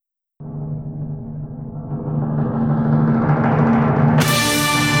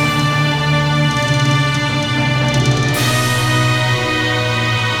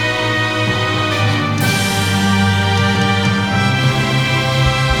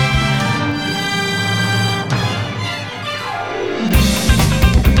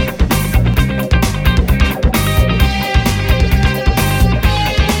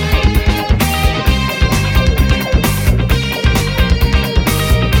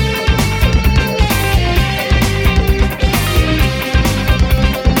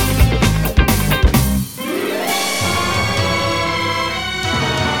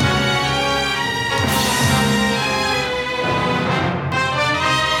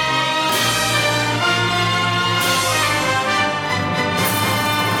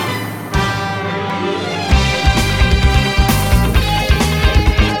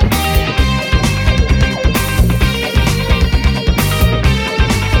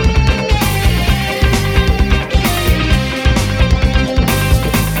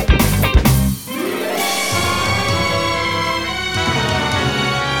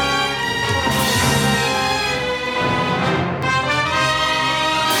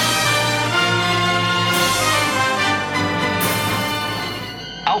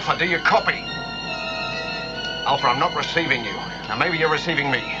Do you copy? Alpha, I'm not receiving you. Now maybe you're receiving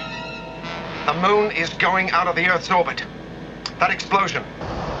me. The moon is going out of the Earth's orbit. That explosion,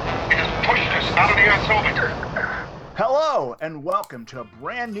 it has pushed us out of the Earth's orbit. Hello, and welcome to a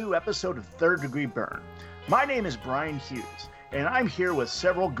brand new episode of Third Degree Byrne. My name is Brian Hughes, and I'm here with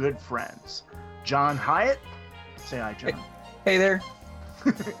several good friends. John Hyatt. Say hi, John. Hey there.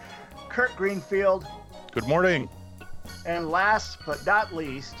 Kurt Greenfield. Good morning. And last but not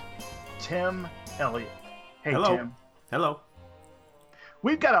least, Tim Elliott. Hey, Hello. Tim. Hello.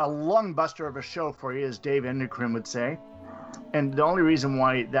 We've got a lung buster of a show for you, as Dave Endocrine would say. And the only reason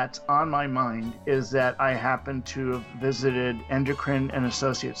why that's on my mind is that I happen to have visited Endocrine and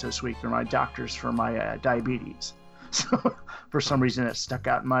Associates this week. They're my doctors for my diabetes. So for some reason it stuck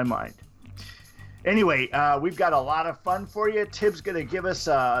out in my mind. Anyway, we've got a lot of fun for you. Tim's going to give us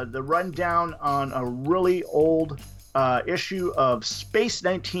the rundown on a really old issue of Space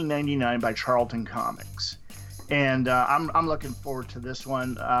 1999 by Charlton Comics. And I'm looking forward to this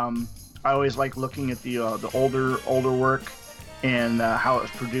one. I always like looking at the older work and how it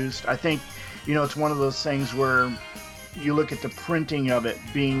was produced. I think, it's one of those things where you look at the printing of it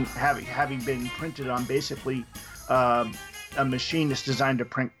having been printed on basically a machine that's designed to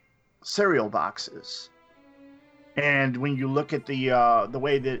print cereal boxes. And when you look at the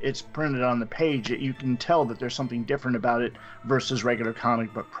way that it's printed on the page, you can tell that there's something different about it versus regular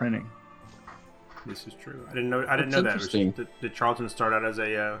comic book printing. This is true. I didn't know that. Did Charlton start out as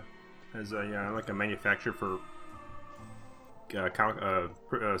a manufacturer for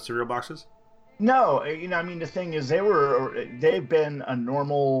cereal boxes? No, the thing is, they've been a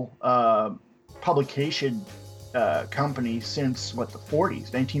normal publication company since the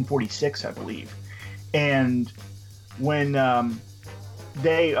 40s, 1946, I believe. And when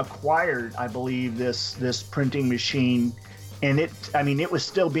they acquired, I believe, this printing machine, and it was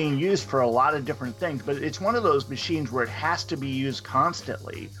still being used for a lot of different things, but it's one of those machines where it has to be used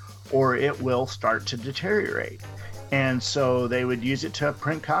constantly or it will start to deteriorate. And so they would use it to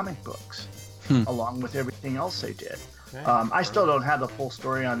print comic books along with everything else they did. Okay. I still don't have the full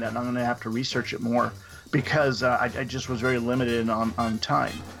story on that, and I'm going to have to research it more because I just was very limited on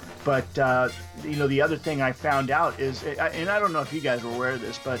time. But, the other thing I found out is, and I don't know if you guys were aware of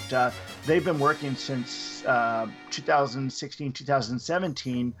this, but they've been working since 2016,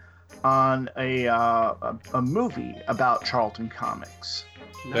 2017 on a movie about Charlton Comics.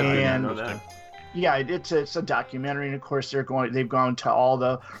 I didn't know that. Yeah, it's a documentary, and of course they've gone to all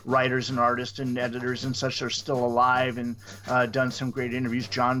the writers and artists and editors and such that are still alive and done some great interviews,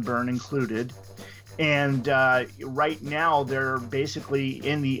 John Byrne included. And right now they're basically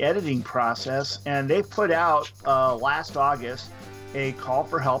in the editing process, and they put out last August a call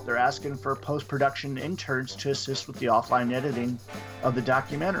for help. They're asking for post-production interns to assist with the offline editing of the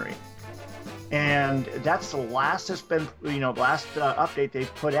documentary. And that's the last last update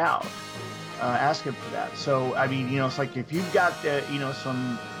they've put out, asking for that. So, it's like if you've got,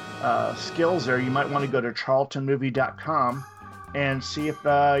 some skills there, you might want to go to charltonmovie.com and see if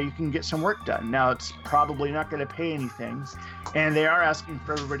you can get some work done. Now, it's probably not going to pay anything, and they are asking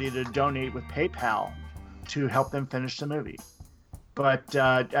for everybody to donate with PayPal to help them finish the movie. But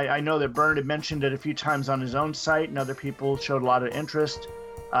I know that Byrne had mentioned it a few times on his own site, and other people showed a lot of interest.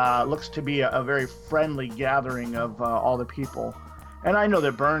 Looks to be a very friendly gathering of all the people. And I know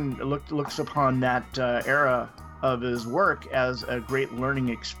that Byrne looks upon that era of his work as a great learning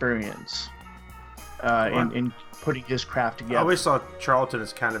experience in putting his craft together. I always saw Charlton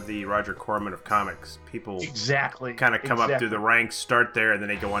as kind of the Roger Corman of comics. People kind of come up through the ranks, start there, and then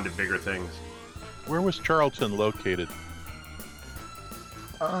they go on to bigger things. Where was Charlton located?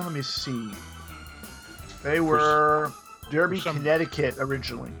 Let me see. They were Derby, Connecticut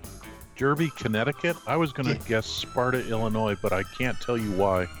originally. Derby, Connecticut? I was going to guess Sparta, Illinois, but I can't tell you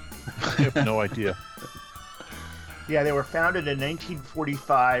why. I have no idea. Yeah, they were founded in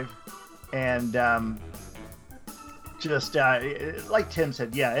 1945, and like Tim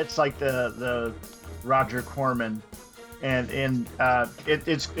said, yeah, it's like the Roger Corman, and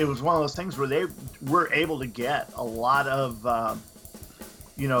it was one of those things where they were able to get a lot of the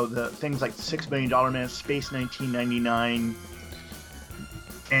things like $6 Million Man, Space 1999,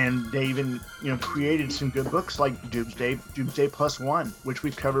 and they even created some good books like Doomsday Plus One, which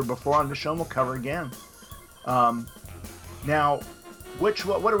we've covered before on the show and we'll cover again. Now, what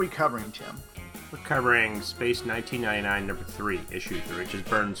are we covering, Tim? We're covering Space 1999 number 3, issue 3, which is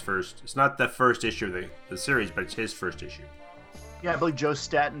Byrne's first. It's not the first issue of the series, but it's his first issue. Yeah, I believe Joe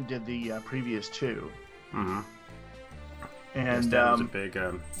Staton did the previous two. Mm-hmm. And Staton was a big,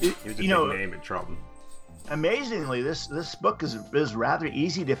 he was a big name at Charlton. Amazingly, this book is rather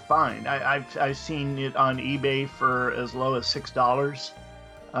easy to find. I've seen it on eBay for as low as $6.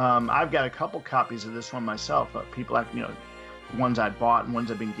 I've got a couple copies of this one myself. People like ones I bought and ones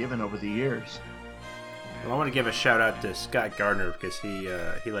I've been given over the years. Well, I want to give a shout out to Scott Gardner because he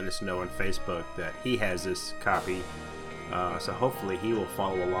let us know on Facebook that he has this copy. So hopefully he will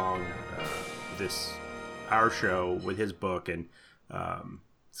follow along our show with his book. And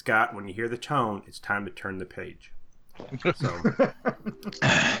Scott, when you hear the tone, it's time to turn the page. So,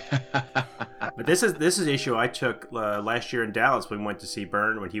 but this is issue I took last year in Dallas when we went to see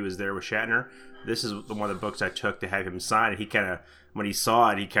Byrne when he was there with Shatner. This is one of the books I took to have him sign. And he kind of, when he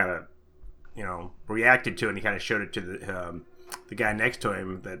saw it, he kind of, reacted to it. And he kind of showed it to the guy next to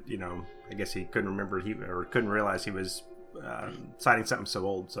him. That I guess he couldn't remember couldn't realize he was signing something so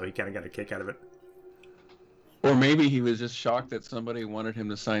old. So he kind of got a kick out of it. Or maybe he was just shocked that somebody wanted him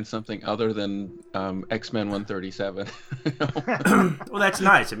to sign something other than X-Men 137. Well, that's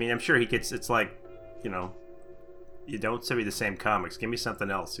nice. I mean, I'm sure he gets. It's like, you don't send me the same comics. Give me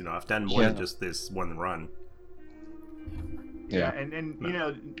something else. I've done more than just this one run. Yeah, and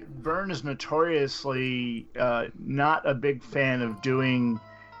Byrne is notoriously not a big fan of doing,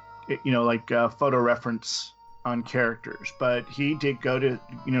 photo reference on characters, but he did go to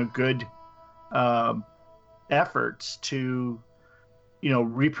good efforts to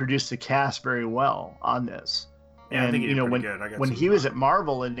reproduce the cast very well on this. Yeah, and I think he did pretty good. When he was at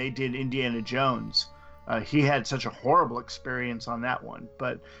Marvel and they did Indiana Jones, he had such a horrible experience on that one,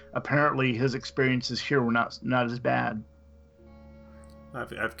 but apparently his experiences here were not as bad.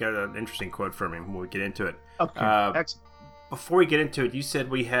 I've got an interesting quote from him when we get into it. Okay. Excellent. Before we get into it, you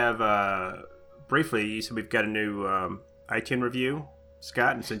said we have briefly. You said we've got a new iTunes review,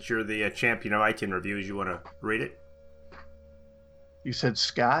 Scott, and since you're the champion of iTunes reviews, you want to read it? You said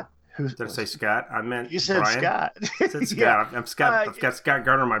Scott? Did I say Scott? I meant you said Brian. Scott. I said Scott. Yeah. I'm Scott. I've got Scott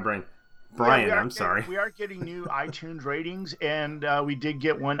Gardner in my brain. Brian, I'm sorry. We are getting new iTunes ratings, and we did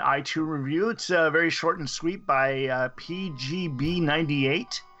get one iTunes review. It's very short and sweet by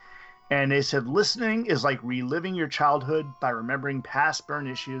PGB98. And they said, listening is like reliving your childhood by remembering past Byrne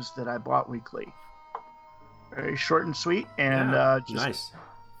issues that I bought weekly. Very short and sweet. And nice.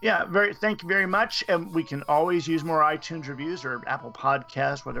 Yeah, thank you very much. And we can always use more iTunes reviews or Apple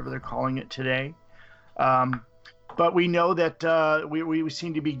Podcasts, whatever they're calling it today. But we know that we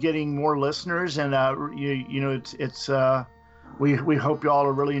seem to be getting more listeners, and we hope you all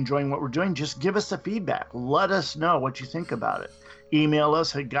are really enjoying what we're doing. Just give us the feedback. Let us know what you think about it. Email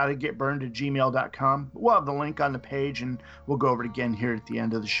us at gottagetburned@gmail.com. We'll have the link on the page, and we'll go over it again here at the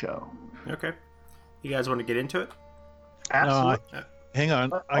end of the show. Okay. You guys want to get into it? Absolutely. Hang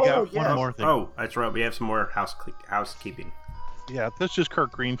on. I got one more thing. Oh, that's right. We have some more housekeeping. Yeah, this is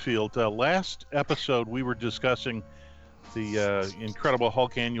Kirk Greenfield. Last episode, we were discussing the Incredible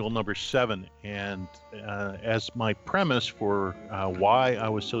Hulk Annual number 7, and as my premise for why I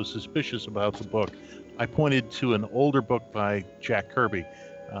was so suspicious about the book, I pointed to an older book by Jack Kirby,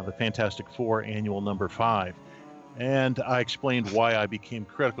 the Fantastic Four Annual number 5, and I explained why I became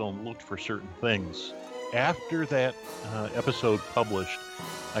critical and looked for certain things. After that episode published,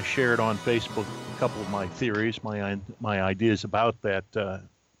 I shared on Facebook a couple of my theories, my ideas about that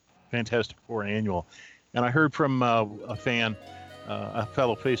Fantastic Four Annual. And I heard from a fan, a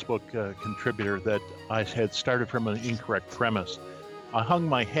fellow Facebook contributor, that I had started from an incorrect premise. I hung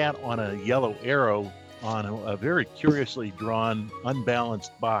my hat on a yellow arrow on a very curiously drawn,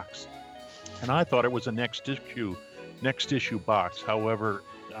 unbalanced box. And I thought it was a next issue box. However,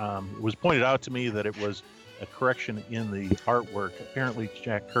 it was pointed out to me that it was a correction in the artwork. Apparently,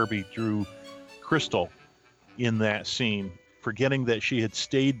 Jack Kirby drew Crystal in that scene, forgetting that she had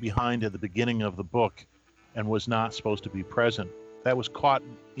stayed behind at the beginning of the book and was not supposed to be present. That was caught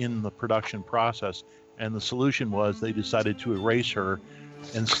in the production process, and the solution was they decided to erase her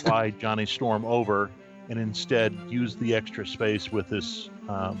and slide Johnny Storm over, and instead use the extra space with this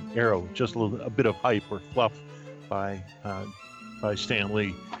arrow, just a bit of hype or fluff by Stan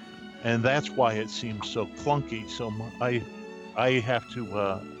Lee. And that's why it seems so clunky. So I have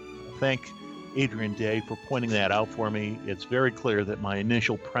to thank Adrian Day for pointing that out for me. It's very clear that my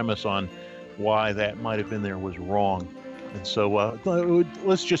initial premise on why that might have been there was wrong. And so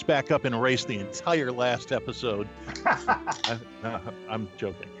let's just back up and erase the entire last episode. I'm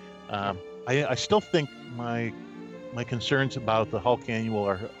joking. I still think my concerns about the Hulk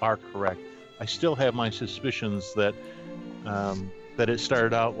Annual are correct. I still have my suspicions that it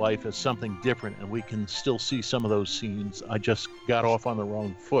started out life as something different, and we can still see some of those scenes. I just got off on the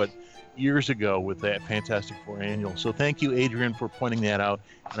wrong foot years ago with that Fantastic Four annual. So thank you, Adrian, for pointing that out.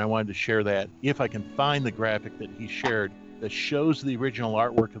 And I wanted to share that. If I can find the graphic that he shared that shows the original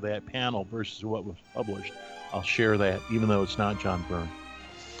artwork of that panel versus what was published, I'll share that, even though it's not John Byrne.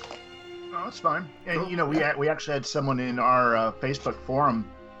 Oh, that's fine. And, we actually had someone in our Facebook forum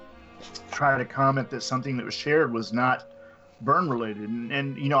try to comment that something that was shared was not Byrne related.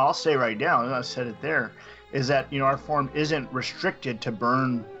 And I'll say right now, and I said it there, is that, our forum isn't restricted to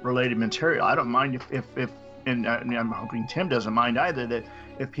Byrne related material. I don't mind if and I'm hoping Tim doesn't mind either, that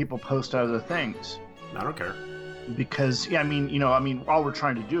if people post other things. I don't care. Because, all we're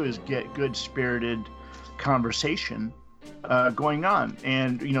trying to do is get good spirited conversation going on.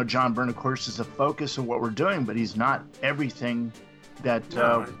 And, John Byrne, of course, is the focus of what we're doing, but he's not everything that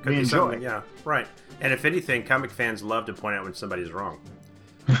we enjoy. Yeah, right. And if anything, comic fans love to point out when somebody's wrong.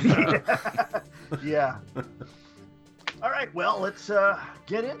 Yeah. All right, well, let's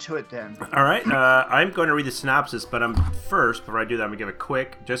get into it then. All right, I'm going to read the synopsis, but before I do that, I'm going to give a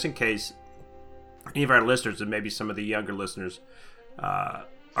quick, just in case any of our listeners, and maybe some of the younger listeners, are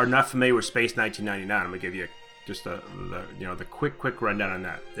not familiar with Space 1999. I'm going to give you just the quick rundown on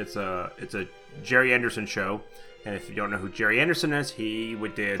that. It's a Jerry Anderson show, and if you don't know who Jerry Anderson is, he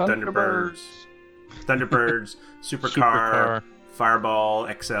did Thunderbirds, Supercar, Fireball,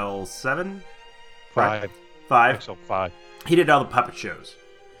 XL7, 5. XL5. He did all the puppet shows.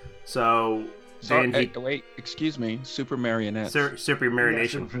 So then wait, excuse me, Super Marionettes. Super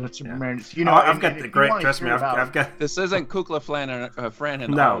Marionation. Super Marionettes. I've got the great. Trust me, I've got. This isn't Kukla, Fran,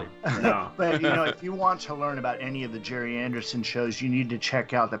 and No, Ollie. no. But if you want to learn about any of the Jerry Anderson shows, you need to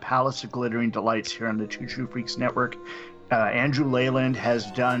check out the Palace of Glittering Delights here on the Two True Freaks Network. Andrew Leyland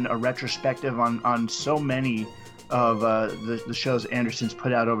has done a retrospective on so many of the shows Anderson's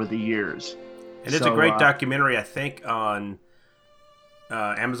put out over the years. And it's a great documentary, I think, on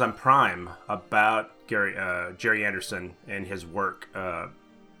Amazon Prime about Jerry Anderson and his work. And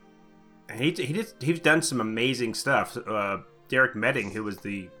he's done some amazing stuff. Derek Medding, who was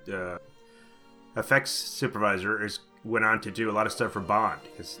the effects supervisor, went on to do a lot of stuff for Bond,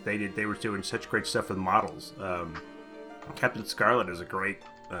 because they were doing such great stuff with models. Captain Scarlet is a great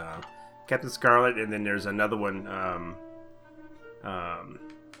Captain Scarlet, and then there's another one.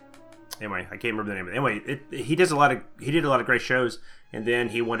 Anyway, I can't remember the name of it. Anyway, he did a lot of great shows, and then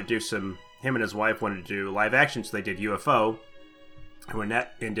he wanted to do him and his wife wanted to do live action, so they did UFO. And when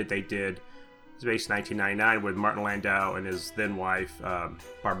that ended, they did Space 1999 with Martin Landau and his then wife,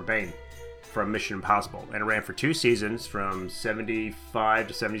 Barbara Bain, from Mission Impossible. And it ran for 2 seasons, from 75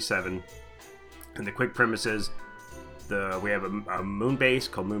 to 77. And the quick premise is, we have a moon base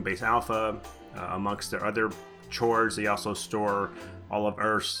called Moonbase Alpha. Amongst their other chores, they also store all of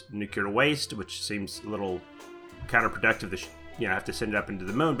Earth's nuclear waste, which seems a little counterproductive to have to send it up into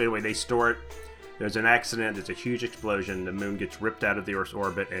the moon. But anyway, they store it. There's an accident. There's a huge explosion. The moon gets ripped out of the Earth's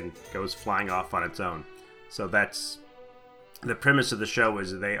orbit and goes flying off on its own. So that's the premise of the show,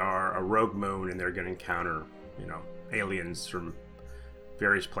 is they are a rogue moon and they're going to encounter, aliens from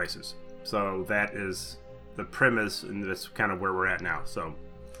various places. So that is the premise, and that's kind of where we're at now. So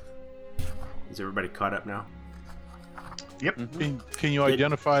is everybody caught up now? Yep. Mm-hmm. Can you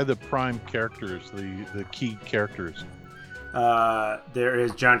identify the prime characters, the key characters? There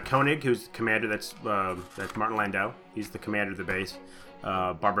is John Koenig, who's the commander. That's Martin Landau. He's the commander of the base.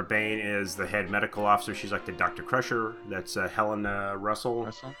 Barbara Bain is the head medical officer. She's like the Dr. Crusher. That's Helen Russell.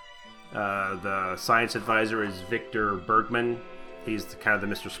 The science advisor is Victor Bergman. He's kind of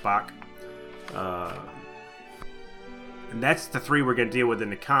the Mr. Spock. And that's the 3 we're going to deal with in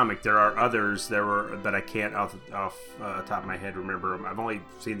the comic. There are others that I can't off the top of my head remember. I've only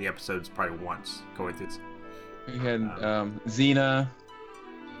seen the episodes probably once going through. We had Xena.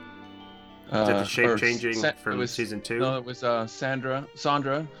 Is that the shape changing from season 2? No, it was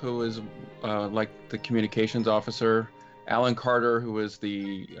Sandra, who was like the communications officer. Alan Carter, who was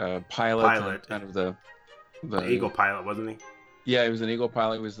the pilot. Kind of the Eagle pilot, wasn't he? Yeah, he was an Eagle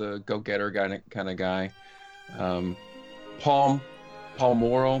pilot. He was the go-getter kind of guy. Paul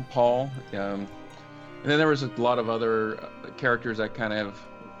Morrow, and then there was a lot of other characters that kind of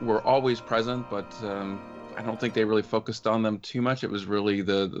were always present, but I don't think they really focused on them too much. It was really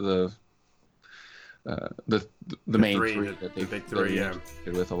the main 3 that they big 3, yeah,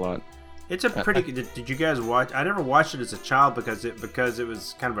 did with a lot. It's a pretty good. Did you guys watch? I never watched it as a child because it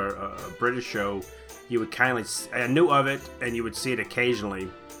was kind of a British show. You would I knew of it, and you would see it occasionally,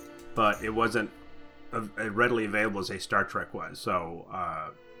 but it wasn't readily available as a Star Trek was. So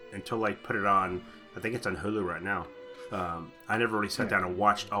until I put it on, I think it's on Hulu right now. I never really sat down and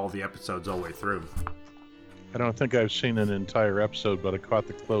watched all the episodes all the way through. I don't think I've seen an entire episode, but I caught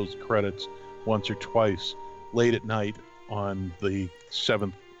the closed credits once or twice late at night on the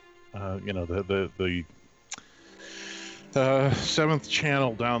seventh, the seventh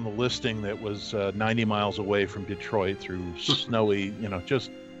channel down the listing that was 90 miles away from Detroit through snowy,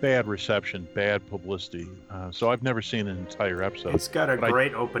 just bad reception, bad publicity. So I've never seen an entire episode. It's got a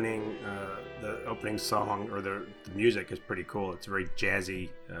great opening. The opening song or the music is pretty cool. It's very jazzy,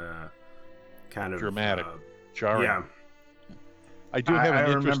 kind of dramatic, jarring. Yeah. I do have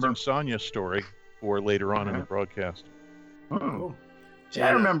an interesting Sonya story for later on in the broadcast. Oh. Cool. See, I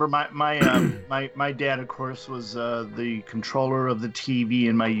remember my dad, of course, was the controller of the TV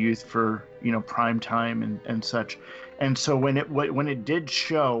in my youth for prime time and such. And so when it did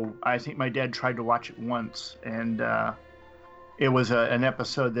show, I think my dad tried to watch it once, and it was an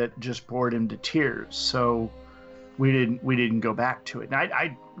episode that just bored him to tears. So we didn't go back to it. And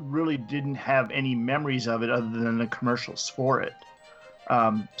I really didn't have any memories of it other than the commercials for it.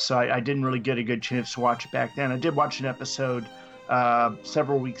 So I didn't really get a good chance to watch it back then. I did watch an episode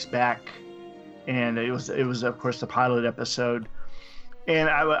several weeks back, and it was of course the pilot episode. And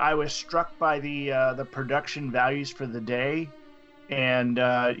I was struck by the production values for the day, and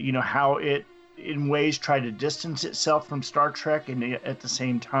how it in ways tried to distance itself from Star Trek, and at the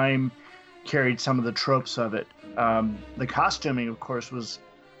same time carried some of the tropes of it. The costuming, of course, was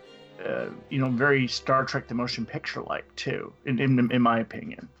very Star Trek the Motion Picture like too, in my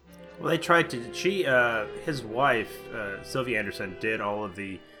opinion. Well, they tried to. His wife, Sylvia Anderson, did all of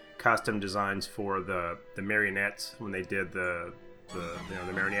the costume designs for the marionettes when they did the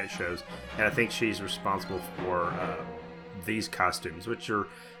marionette shows, and I think she's responsible for these costumes, which are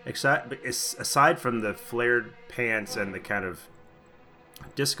aside from the flared pants and the kind of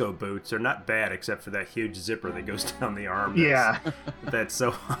disco boots, they're not bad except for that huge zipper that goes down the arm. That's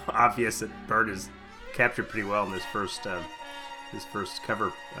so obvious that Byrne is captured pretty well in this first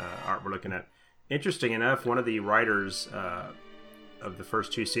cover art we're looking at. Interesting enough, one of the writers of the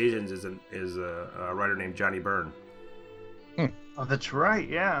first two seasons is a writer named Johnny Byrne. Oh, that's right.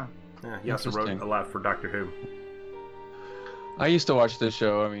 Yeah. He also wrote a lot for Doctor Who. I used to watch this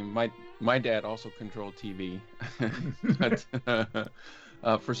show. I mean, my dad also controlled TV, but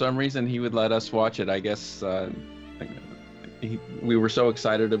for some reason he would let us watch it. I guess we were so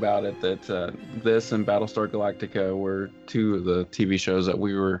excited about it that this and Battlestar Galactica were two of the TV shows that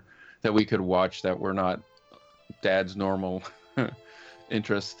we could watch that were not Dad's normal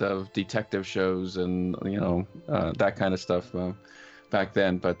interest of detective shows and that kind of stuff back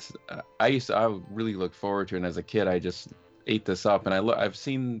then. But I would really look forward to it, and as a kid I just ate this up, and I've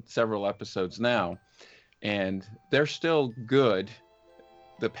seen several episodes now, and they're still good.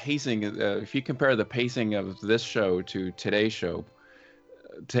 The pacing, if you compare the pacing of this show to today's show,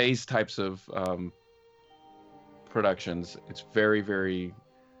 today's types of productions, it's very, very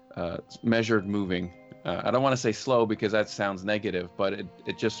measured moving. I don't want to say slow because that sounds negative, but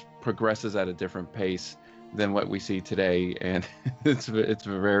it just progresses at a different pace than what we see today, and it's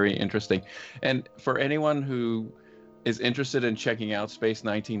very interesting. And for anyone who is interested in checking out Space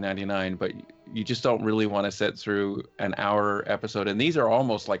 1999, but you just don't really want to sit through an hour episode, and these are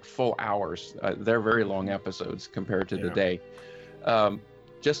almost like full hours. They're very long episodes compared to today.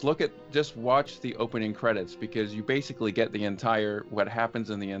 Just watch the opening credits, because you basically get what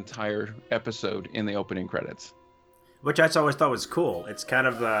happens in the entire episode in the opening credits. Which I always thought was cool. It's kind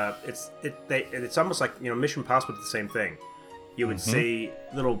of it's almost like Mission Impossible did the same thing. You would see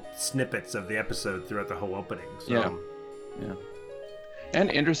little snippets of the episode throughout the whole opening. So. Yeah. And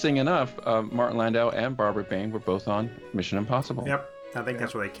interesting enough, Martin Landau and Barbara Bain were both on Mission Impossible. Yep, I think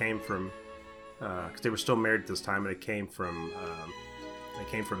that's where they came from, because they were still married at this time, and it came from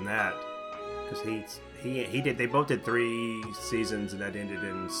that, because he did. They both did 3 seasons, and that ended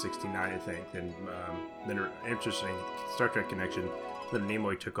in '69, I think. Then an interesting Star Trek connection. Leonard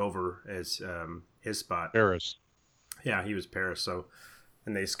Nimoy took over as his spot. Paris. Yeah, he was Paris. So.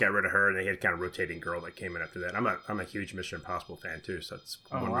 And they just got rid of her, and they had kind of rotating girl that came in after that. I'm a huge Mission Impossible fan too, so that's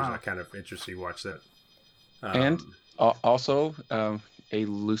one reason I kind of interested to watch that. And also a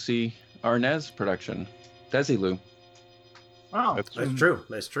Lucy Arnaz production, Desilu. Wow, that's true.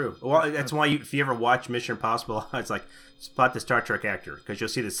 That's true. Well, that's why if you ever watch Mission Impossible, it's like spot the Star Trek actor, because you'll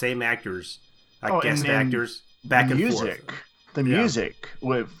see the same actors, guest actors, back and forth. The music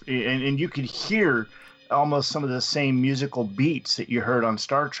and you could hear almost some of the same musical beats that you heard on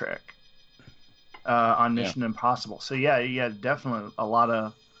Star Trek on Mission Impossible. So yeah, definitely a lot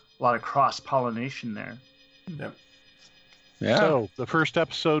of cross pollination there. Yep. Yeah. So the first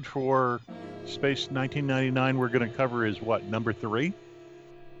episode for Space 1999 we're going to cover is what, number 3?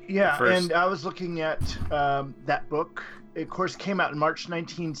 Yeah, and I was looking at that book. It, of course, came out in March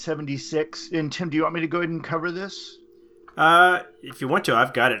 1976. And Tim, do you want me to go ahead and cover this? If you want to,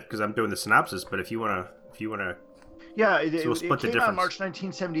 I've got it because I'm doing the synopsis. But if you wanna, yeah, we'll split the came difference. out in March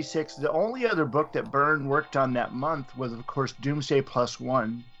 1976. The only other book that Byrne worked on that month was, of course, Doomsday Plus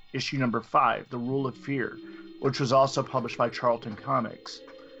One, issue number 5, The Rule of Fear, which was also published by Charlton Comics.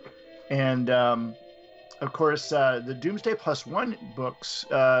 And of course, the Doomsday Plus One books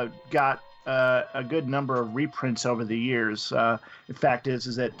got a good number of reprints over the years. The fact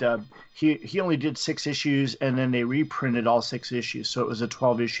is that he only did 6 issues, and then they reprinted all 6 issues. So it was a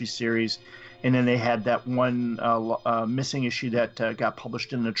 12-issue series, and then they had that one missing issue that got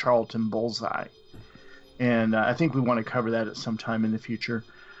published in the Charlton Bullseye. And I think we want to cover that at some time in the future.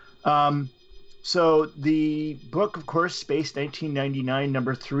 So the book, of course, Space 1999,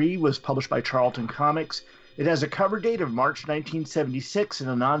 number 3, was published by Charlton Comics. It has a cover date of March 1976 and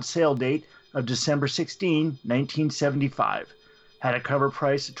a non-sale date of December 16, 1975. Had a cover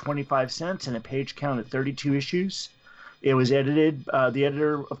price of 25 cents and a page count of 32 issues. It was edited. The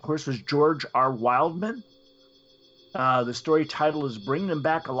editor, of course, was George R. Wildman. The story title is Bring Them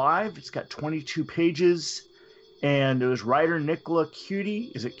Back Alive. It's got 22 pages. And it was writer Nicola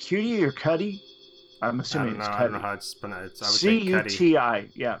Cutie. Is it Cutie or Cuddy? I'm assuming it's Cuddy. I don't know how it's pronounced. I would say Cuddy. C-U-T-I,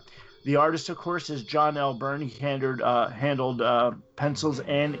 yeah. The artist, of course, is John L. Byrne. He handled pencils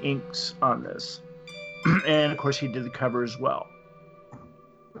and inks on this. And, of course, he did the cover as well.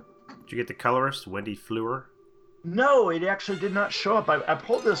 Did you get the colorist, Wendy Fleur? No, it actually did not show up. I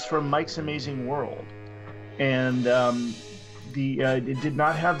pulled this from Mike's Amazing World. And it did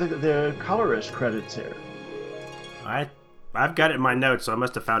not have the colorist credits there. I've got it in my notes, so I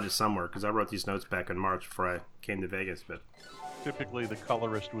must have found it somewhere, because I wrote these notes back in March before I came to Vegas, but... Typically, the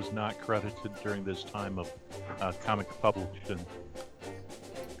colorist was not credited during this time of comic publishing.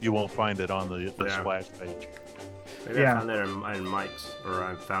 You won't find it on the splash page. Maybe I found that in Mike's, or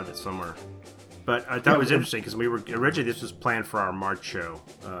I found it somewhere. But I thought it was interesting because we were originally this was planned for our March show,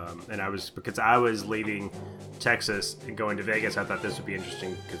 and because I was leaving Texas and going to Vegas. I thought this would be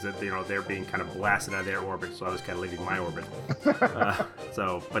interesting because they're being kind of blasted out of their orbit, so I was kind of leaving my orbit. But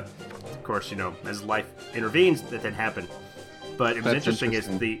of course, as life intervenes, that didn't happen. But it was interesting is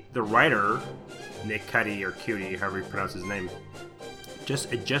the writer, Nick Cuddy or Cutie, however you pronounce his name,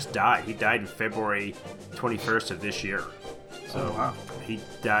 just died. He died in February 21st of this year. So he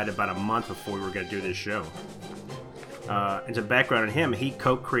died about a month before we were going to do this show. And some background on him, he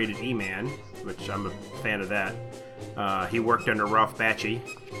co-created E-Man, which I'm a fan of that. He worked under Ralph Bakshi,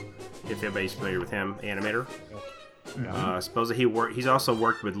 if anybody's familiar with him, animator. Supposedly he's also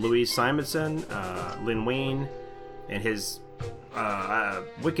worked with Louise Simonson, Lin Wein, and his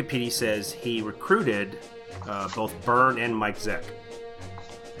Wikipedia says he recruited both Byrne and Mike Zeck.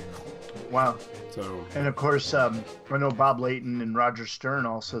 Wow. So, and of course, I know Bob Layton and Roger Stern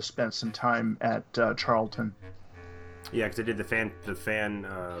also spent some time at Charlton. Yeah, because they did the fan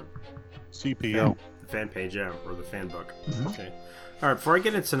CPO, the fan page, or the fan book. Mm-hmm. Okay. All right. Before I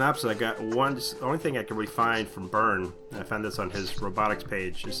get into synopsis, I got one. The only thing I could really find from Byrne, and I found this on his robotics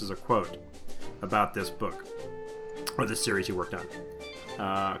page. This is a quote about this book or the series he worked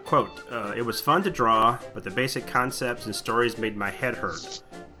on. Quote: "It was fun to draw, but the basic concepts and stories made my head hurt."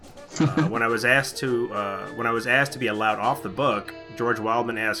 When I was asked to be allowed off the book, George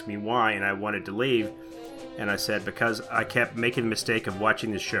Wildman asked me why, and I wanted to leave, and I said because I kept making the mistake of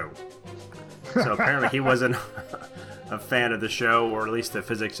watching the show. So apparently he wasn't a fan of the show, or at least the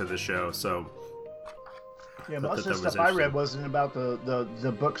physics of the show. So yeah, most of the stuff I read wasn't about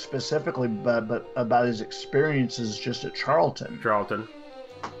the book specifically, but about his experiences just at Charlton.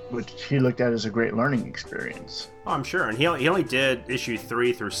 Which he looked at as a great learning experience. Oh, I'm sure. And he only did issue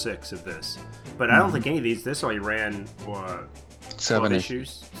 3 through 6 of this. But I don't think any of these, this only ran, 7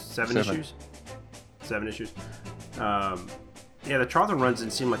 issues? 7 issues? 7 issues. Yeah, the Charlton runs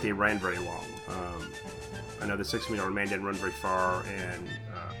didn't seem like they ran very long. I know the 6 Million Man didn't run very far, and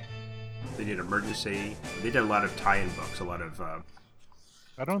they did Emergency. They did a lot of tie-in books, a lot of...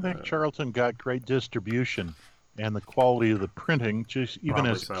 I don't think Charlton got great distribution. And the quality of the printing, just even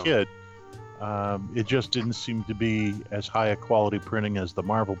as a kid, it just didn't seem to be as high a quality printing as the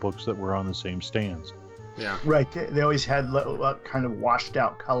Marvel books that were on the same stands. Yeah, right. They always had kind of washed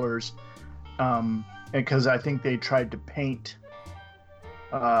out colors, and because I think they tried to paint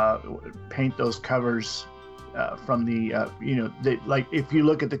those covers from the like if you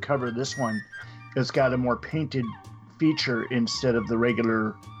look at the cover of this one, it's got a more painted feature instead of the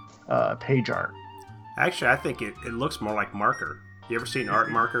regular page art. Actually, I think it looks more like marker. You ever seen art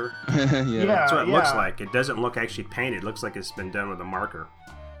marker? Yeah. That's what it looks like. It doesn't look actually painted. It looks like it's been done with a marker.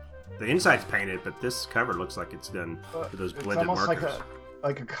 the inside's painted, but this cover looks like it's done with those blended it's almost markers.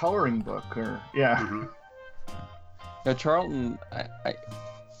 like a coloring book, or yeah. Mm-hmm. Now, Charlton,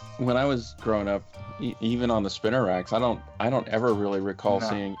 when I was growing up, even on the spinner racks, I don't ever really recall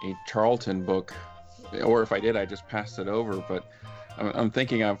seeing a Charlton book, or if I did, I just passed it over. But I'm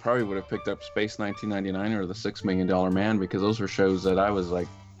thinking I probably would have picked up Space 1999 or the $6 Million Man, because those were shows that I was like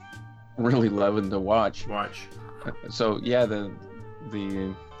really loving to watch. So yeah, the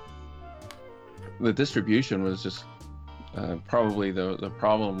distribution was just probably the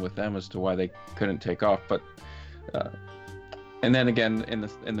problem with them as to why they couldn't take off. But and then again in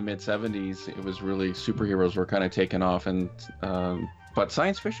the mid 70s, it was really superheroes were kind of taken off, and but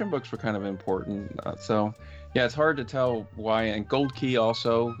science fiction books were kind of important. So yeah, it's hard to tell why. And Gold Key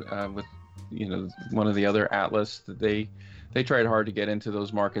also, with one of the other Atlas, they tried hard to get into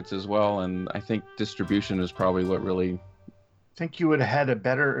those markets as well, and I think distribution is probably what really. I think you would have had a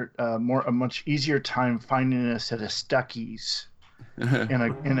better, a much easier time finding this at a Stuckey's in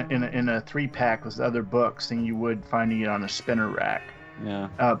a 3-pack with other books than you would finding it on a spinner rack. Yeah.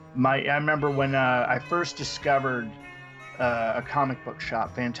 I remember when I first discovered a comic book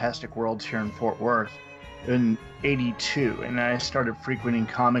shop, Fantastic Worlds, here in Fort Worth in '82, and I started frequenting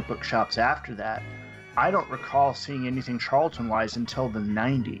comic book shops after that. I don't recall seeing anything Charlton-wise until the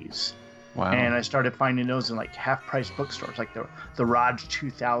 '90s. Wow. And I started finding those in like half-price bookstores, like the Raj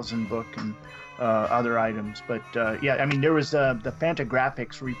 2000 book and other items. But yeah, I mean, there was the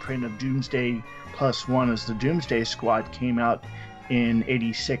Fantagraphics reprint of Doomsday +1 as the Doomsday Squad came out in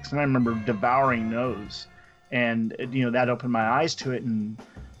 '86, and I remember devouring those. And that opened my eyes to it and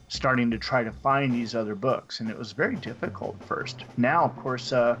starting to try to find these other books. And it was very difficult at first. Now, of course,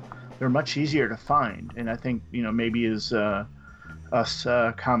 they're much easier to find. And I think, maybe as us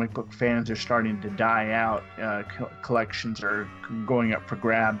comic book fans are starting to die out, collections are going up for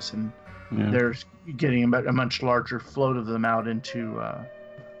grabs, and there's getting a much larger float of them out into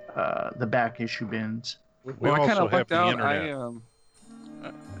the back issue bins. We I kind also of have looked the out. internet.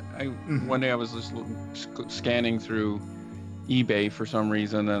 One day I was just scanning through eBay for some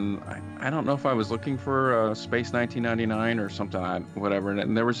reason, and I don't know if I was looking for Space 1999 or something, whatever,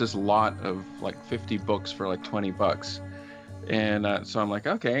 and there was this lot of like 50 books for like $20. And so I'm like,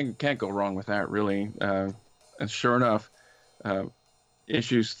 okay, can't go wrong with that, really. And sure enough,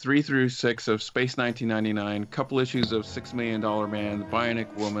 issues 3 through 6 of Space 1999, couple issues of $6 Million Man, The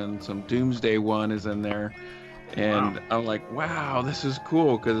Bionic Woman, some Doomsday One is in there. And wow. I'm like, wow, this is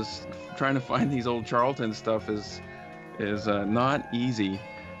cool, because trying to find these old Charlton stuff is not easy.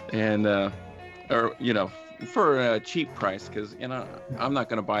 And, for a cheap price, because, I'm not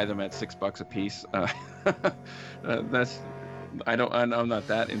going to buy them at $6 a piece. I'm not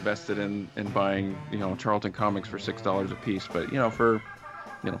that invested in buying, Charlton comics for $6 a piece, but, for,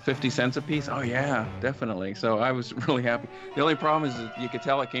 50 cents a piece. Oh yeah, definitely. So I was really happy. The only problem is that you could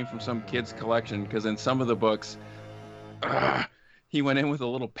tell it came from some kid's collection, because in some of the books, he went in with a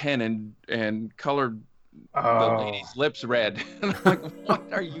little pen and colored the lady's lips red. And I'm like, what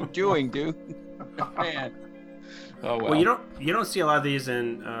are you doing, dude? Man. Oh well. Well, you don't see a lot of these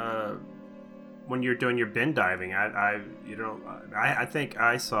in when you're doing your bin diving. I think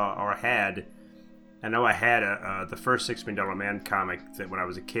I saw or had. I know I had the first $6 Million Man comic that when I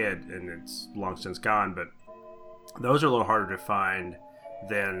was a kid, and it's long since gone. But those are a little harder to find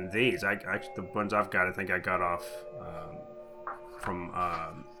than these. The ones I've got, I think I got off from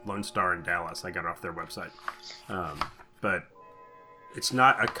Lone Star in Dallas. I got off their website, but it's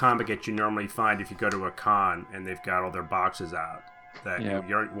not a comic that you normally find if you go to a con and they've got all their boxes out. That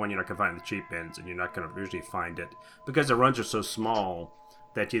you're not going to find the cheap bins, and you're not going to usually find it because the runs are so small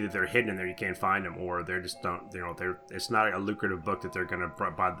that either they're hidden in there, you can't find them, or they're just don't. It's not a lucrative book that they're going to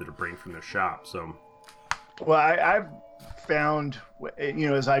bother to bring from their shop. So, well, I've found,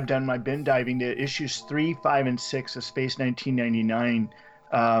 as I've done my bin diving, the issues 3, 5, and 6 of Space 1999.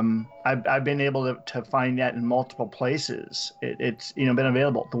 I've been able to find that in multiple places. It's been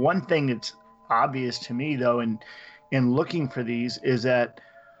available. The one thing that's obvious to me, though, in looking for these, is that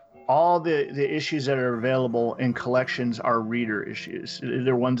all the issues that are available in collections are reader issues.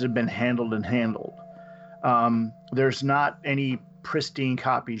 They're ones that have been handled. There's not any pristine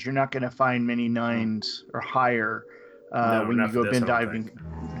copies. You're not going to find many 9s or higher when you go bin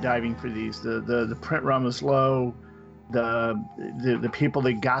diving for these. The print run was low. The people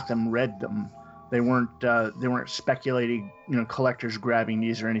that got them read them. They weren't speculating, collectors grabbing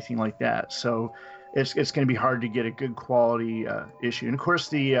these or anything like that. So it's going to be hard to get a good quality issue. And of course,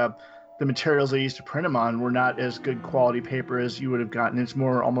 the materials they used to print them on were not as good quality paper as you would have gotten. It's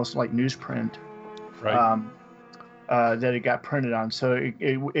more almost like newsprint. Right. that it got printed on. So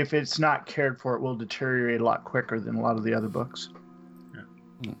if it's not cared for, it will deteriorate a lot quicker than a lot of the other books.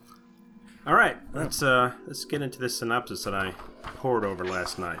 All right, let's get into this synopsis that I poured over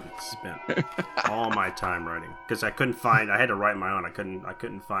last night and spent all my time writing because I had to write my own. I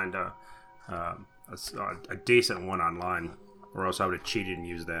couldn't find a decent one online, or else I would have cheated and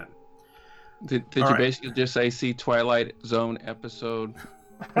used that. Did you basically just say see Twilight Zone episode?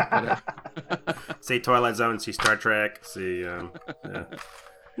 See Twilight Zone, see Star Trek, see. Yeah.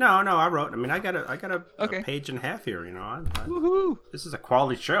 No, I wrote. I mean, I got a page and a half here. You know, Woohoo! This is a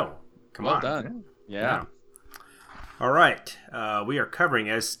quality show. Come on. Well done. Yeah. All right. We are covering,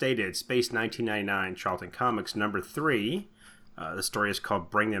 as stated, Space 1999, Charlton Comics number 3. The story is called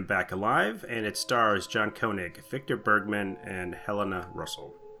Bring Them Back Alive, and it stars John Koenig, Victor Bergman, and Helena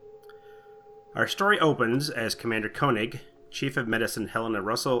Russell. Our story opens as Commander Koenig, Chief of Medicine Helena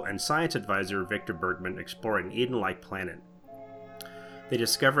Russell, and Science Advisor Victor Bergman explore an Eden-like planet. They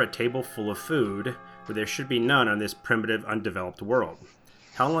discover a table full of food where there should be none on this primitive, undeveloped world.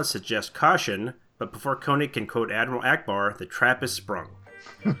 Helena suggests caution, but before Koenig can quote Admiral Akbar, the trap is sprung.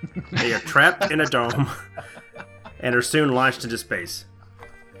 They are trapped in a dome and are soon launched into space.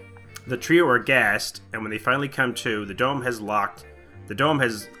 The trio are gassed, and when they finally come to, the dome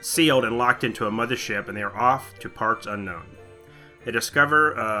has sealed and locked into a mothership, and they are off to parts unknown. They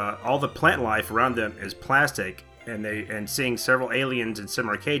discover all the plant life around them is plastic, and seeing several aliens in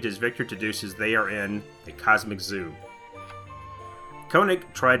similar cages, Victor deduces they are in a cosmic zoo.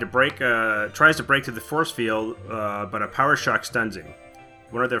 Koenig tries to break through the force field, but a power shock stuns him.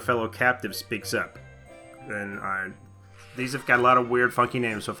 One of their fellow captives speaks up. And these have got a lot of weird, funky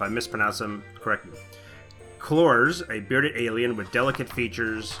names, so if I mispronounce them, correct me. Clores, a bearded alien with delicate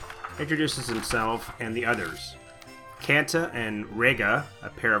features, introduces himself and the others. Kanta and Rega, a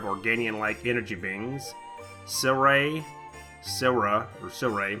pair of Organian-like energy beings. Silray,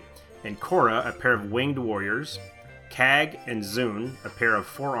 and Cora, a pair of winged warriors. Kag and Zune, a pair of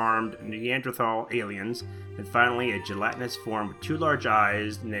four-armed Neanderthal aliens, and finally a gelatinous form with two large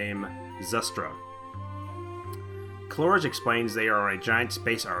eyes named Zustra. Clores explains they are on a giant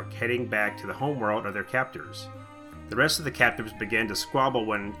space ark heading back to the homeworld of their captors. The rest of the captives begin to squabble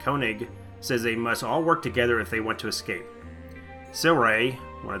when Koenig says they must all work together if they want to escape. Silray,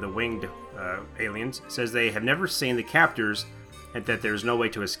 one of the winged aliens, says they have never seen the captors and that there is no way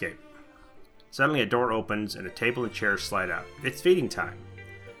to escape. Suddenly a door opens and a table and chairs slide out. It's feeding time.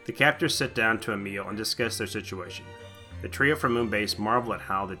 The captors sit down to a meal and discuss their situation. The trio from Moonbase marvel at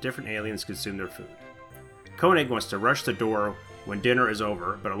how the different aliens consume their food. Koenig wants to rush the door when dinner is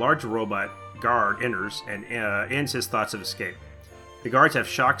over, but a large robot guard enters and ends his thoughts of escape. The guards have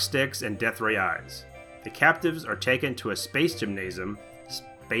shock sticks and death ray eyes. The captives are taken to a space gymnasium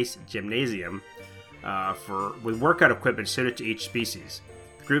with workout equipment suited to each species.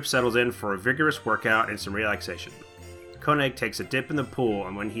 The group settles in for a vigorous workout and some relaxation. Koenig takes a dip in the pool,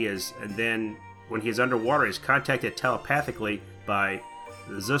 and when he is underwater, is contacted telepathically by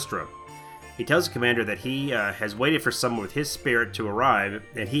Zustra. He tells the commander that he has waited for someone with his spirit to arrive,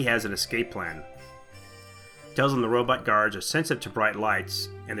 and he has an escape plan. He tells him the robot guards are sensitive to bright lights,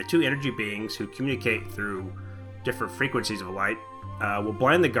 and the two energy beings who communicate through different frequencies of light will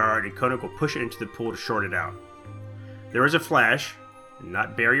blind the guard, and Koenig will push it into the pool to short it out. There is a flash,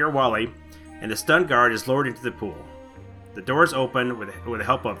 not Barry or Wally, and the stunned guard is lowered into the pool. The doors open with the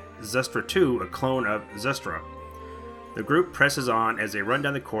help of Zustra 2, a clone of Zustra. The group presses on as they run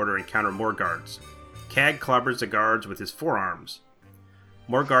down the corridor and encounter more guards. Kag clobbers the guards with his forearms.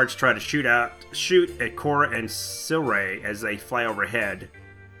 More guards try to shoot at Cora and Silray as they fly overhead.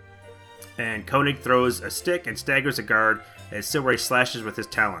 And Koenig throws a stick and staggers a guard as Silray slashes with his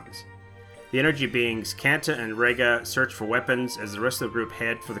talons. The energy beings Kanta and Rega search for weapons as the rest of the group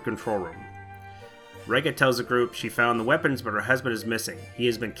head for the control room. Rega tells the group she found the weapons, but her husband is missing. He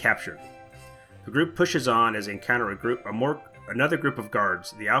has been captured. The group pushes on as they encounter another group of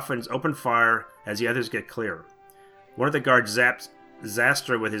guards. The Alphans open fire as the others get clear. One of the guards zaps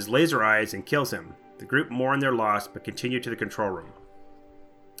Zastra with his laser eyes and kills him. The group mourn their loss but continue to the control room.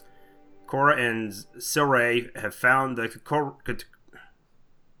 Cora and Silray have found the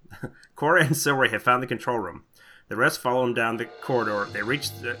control room. The rest follow them down the corridor. They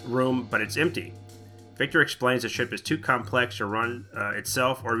reach the room, but it's empty. Victor explains the ship is too complex to run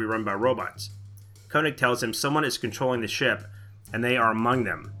itself or be run by robots. Koenig tells him someone is controlling the ship, and they are among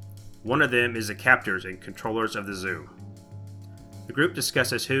them. One of them is the captors and controllers of the zoo. The group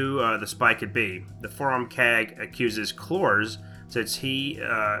discusses who the spy could be. The four-armed Kag accuses Clores since he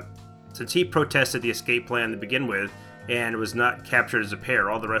protested the escape plan to begin with and was not captured as a pair.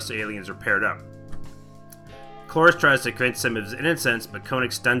 All the rest of the aliens are paired up. Cloris tries to convince him of his innocence, but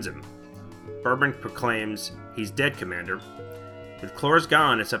Koenig stuns him. Byrne proclaims, "He's dead, Commander." With Cloris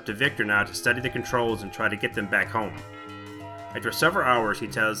gone, it's up to Victor now to study the controls and try to get them back home. After several hours, he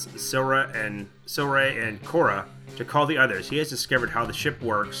tells Silray and Cora to call the others. He has discovered how the ship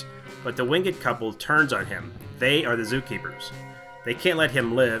works, but the winged couple turns on him. They are the zookeepers. They can't let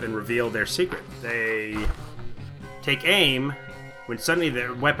him live and reveal their secret. They take aim when suddenly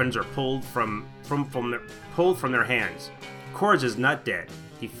their weapons are pulled from their hands. Cora's is not dead.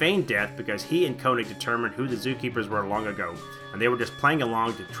 He feigned death because he and Koenig determined who the zookeepers were long ago, and they were just playing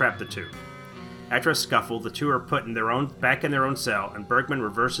along to trap the two. After a scuffle, the two are put back in their own cell, and Bergman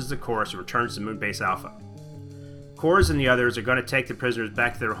reverses the course and returns to Moonbase Alpha. Kors and the others are going to take the prisoners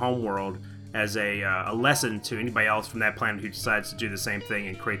back to their home world as a lesson to anybody else from that planet who decides to do the same thing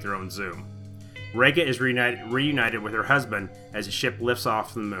and create their own zoo. Rega is reunited with her husband as the ship lifts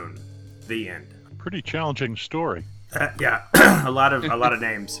off from the moon. The end. Pretty challenging story. Yeah, a lot of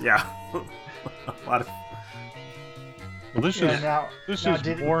names. Yeah, a lot of. Well, this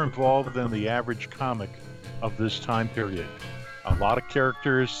is more involved than the average comic of this time period. A lot of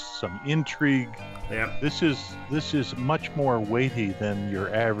characters, some intrigue. Yeah. This is much more weighty than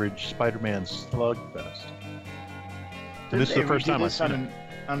your average Spider-Man slugfest. And this is the first time I've seen it.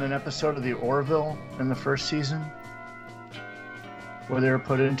 On an episode of the Orville in the first season, where they were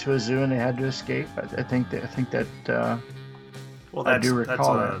put into a zoo and they had to escape. I think that. Well, I do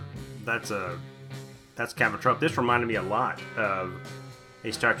recall that. That's kind of a trope. This reminded me a lot of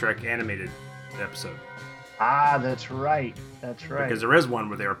a Star Trek animated episode. Ah, that's right. Because there is one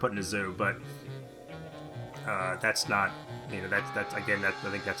where they were put in a zoo, but that's not. That's again. I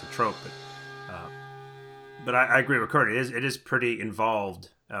think that's a trope. But I agree with Kurt. It is pretty involved,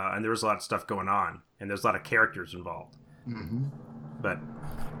 and there's a lot of stuff going on, and there's a lot of characters involved. Mm-hmm. But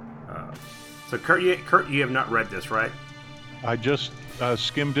so Kurt, you have not read this, right? I just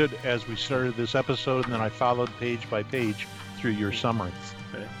skimmed it as we started this episode, and then I followed page by page through your summary.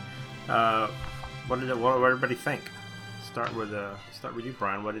 Okay. What did everybody think? Start with you,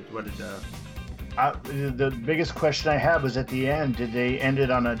 Brian. What did the biggest question I had was at the end. Did they end it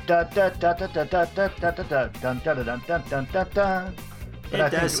on a da da da da da da da da da da da da da da da da da?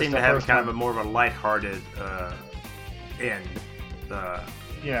 It does seem to have kind of a more of a lighthearted end.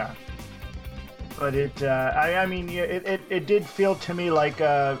 Yeah. But it did feel to me like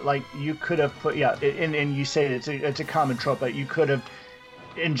you could have put and you say it's a common trope, but you could have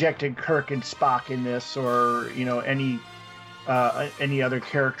injected Kirk and Spock in this, or any other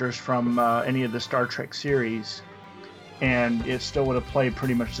characters from any of the Star Trek series, and it still would have played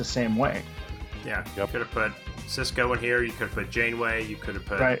pretty much the same way. Yeah, you could have put Cisco in here. You could have put Janeway. You could have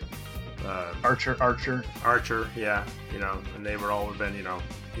put Archer. Yeah, and they would all have been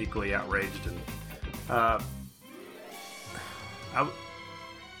equally outraged. And I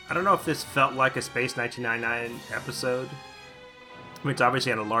don't know if this felt like a Space 1999 episode. I mean, it's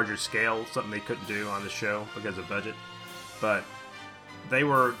obviously on a larger scale, something they couldn't do on the show because of budget. But they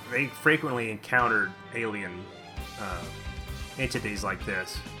frequently encountered alien entities like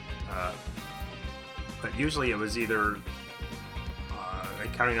this. But usually it was either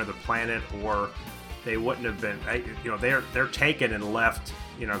encountering another planet, or they wouldn't have been. They're taken and left.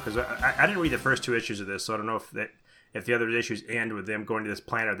 Because I didn't read the first two issues of this, so I don't know if the other issues end with them going to this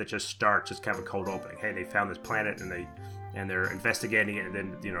planet, or that just starts as kind of a cold opening. Hey, they found this planet and they're investigating it, and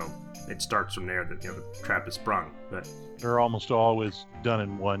then it starts from there. That the trap is sprung. But they're almost always done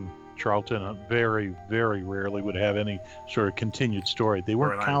in one. Charlton very, very rarely would have any sort of continued story. They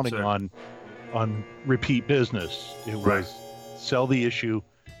weren't counting on repeat business. It was sell the issue,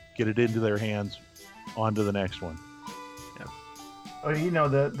 get it into their hands, on to the next one. Well,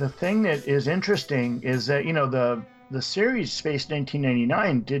 the thing that is interesting is that the series Space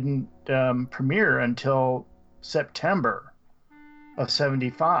 1999 didn't premiere until September of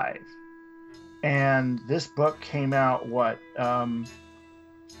 '75, and this book came out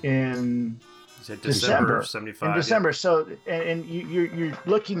in December of '75. In December, yeah. So and you're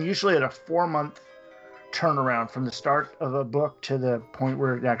looking usually at a 4-month turnaround from the start of a book to the point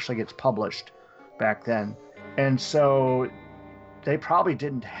where it actually gets published back then, and so they probably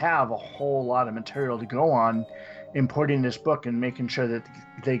didn't have a whole lot of material to go on importing this book and making sure that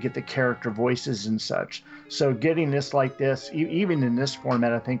they get the character voices and such. So getting this like this, even in this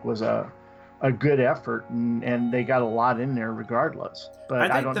format, I think was a good effort, and they got a lot in there regardless. But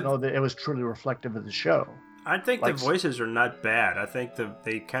I don't know that it was truly reflective of the show. I think the voices are not bad. I think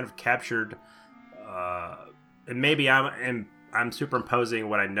they kind of captured, and maybe I'm superimposing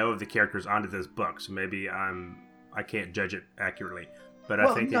what I know of the characters onto this book, so maybe I can't judge it accurately, but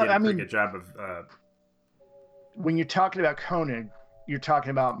I think they did a pretty good job of when you're talking about Koenig, you're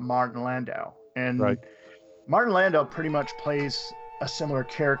talking about Martin Landau, and Right. Martin Landau pretty much plays a similar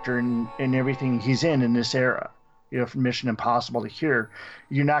character in everything he's in this era. You know, from Mission Impossible to here,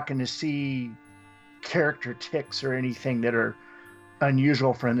 you're not going to see character tics or anything that are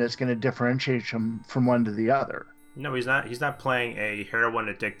unusual for him that's going to differentiate him from one to the other. No, he's not. He's not playing a heroin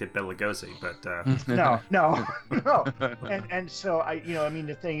addicted Bela Lugosi, but No. And so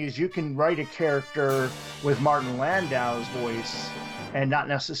the thing is, you can write a character with Martin Landau's voice and not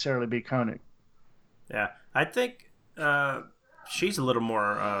necessarily be Koenig. yeah, I think she's a little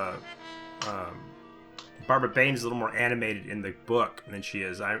more. Barbara Bain is a little more animated in the book than she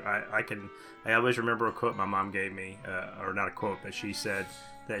is. I always remember a quote my mom gave me, or not a quote, but she said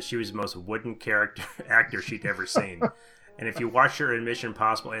that she was the most wooden actor she'd ever seen. And if you watch her in Mission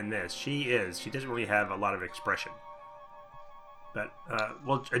Impossible in this, she doesn't really have a lot of expression. But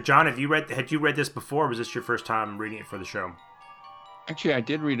John, had you read this before, or was this your first time reading it for the show? Actually, I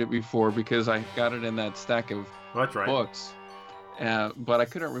did read it before because I got it in that stack of That's right. books, but I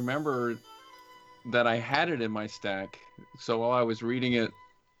couldn't remember that I had it in my stack. So while I was reading it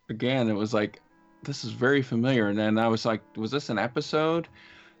again, it was like, this is very familiar. And then I was like, was this an episode?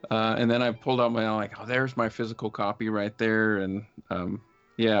 And then I pulled out there's my physical copy right there. And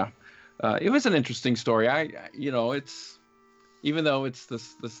it was an interesting story. It's, even though it's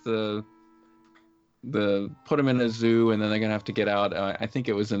the put them in a zoo and then they're gonna have to get out. I think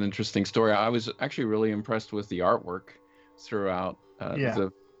it was an interesting story. I was actually really impressed with the artwork throughout.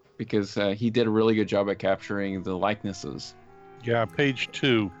 Because he did a really good job at capturing the likenesses. Yeah, page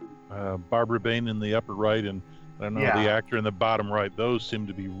 2, Barbara Bain in the upper right, and I don't know, the actor in the bottom right. Those seem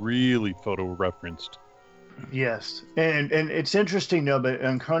to be really photo referenced. Yes, and it's interesting though, but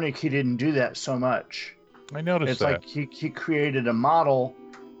on Koenig he didn't do that so much. I noticed that. It's like he created a model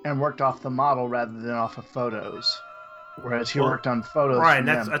and worked off the model rather than off of photos, whereas he worked on photos. Right, and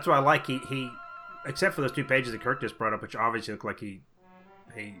that's what I like. He except for those 2 pages that Kirk just brought up, which obviously look like he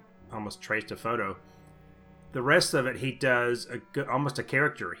almost traced a photo. The rest of it, he does almost a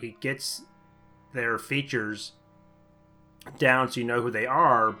character. He gets their features down so you know who they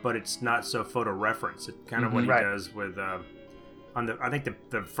are, but it's not so photo reference. It's kind of what he does with I think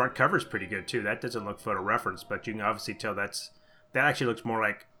the front cover is pretty good too. That doesn't look photo reference, but you can obviously tell that actually looks more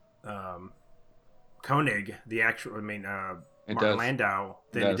like Koenig, the actual. Martin Landau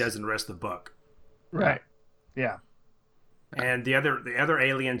than it does in the rest of the book. Right. Yeah. And the other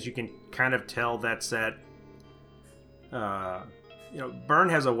aliens, you can kind of tell that's that. Byrne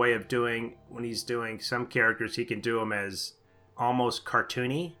has a way of doing, when he's doing some characters, he can do them as almost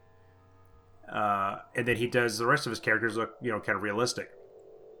cartoony, and then he does the rest of his characters look kind of realistic.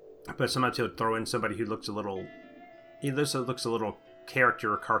 But sometimes he'll throw in somebody who looks a little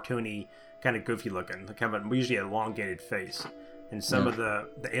character cartoony, kind of goofy looking, kind of usually an elongated face. And some of the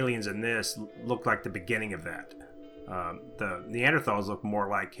aliens in this look like the beginning of that. The Neanderthals look more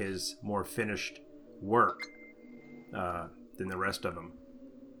like his more finished work than the rest of them.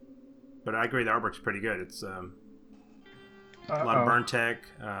 But I agree, the artwork's pretty good. It's a lot of Byrne tech.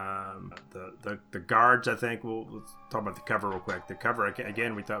 The guards, I think, let's talk about the cover real quick. The cover,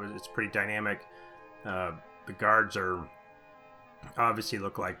 again, we thought it's pretty dynamic. The guards obviously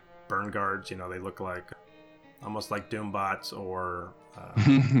look like Byrne guards. They look like almost like Doombots, or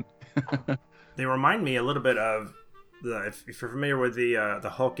they remind me a little bit of if you're familiar with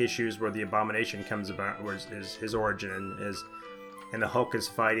the Hulk issues where the Abomination comes about, where his origin is, and the Hulk is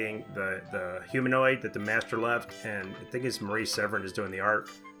fighting the humanoid that the Master left, and I think it's Marie Severin is doing the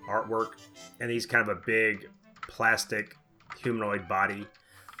artwork, and he's kind of a big plastic humanoid body.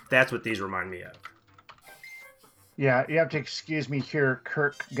 That's what these remind me of. Yeah, you have to excuse me here.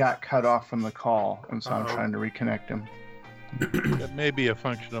 Kirk got cut off from the call, and so I'm trying to reconnect him. That may be a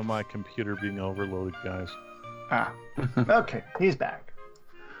function of my computer being overloaded, guys. Okay, he's back.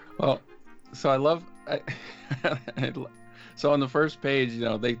 Well, so I love... so on the first page,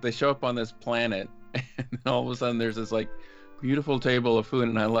 they show up on this planet, and all of a sudden there's this, beautiful table of food,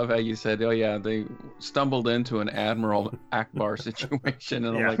 and I love how you said, oh yeah, they stumbled into an Admiral Akbar situation,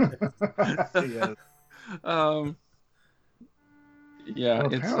 and I'm Well,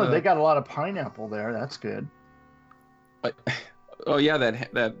 apparently they got a lot of pineapple there. That's good. Oh yeah,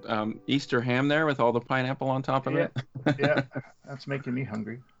 that Easter ham there with all the pineapple on top of it. Yeah, that's making me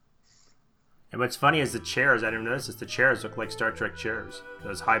hungry. And what's funny is the chairs. I didn't notice this. The chairs look like Star Trek chairs.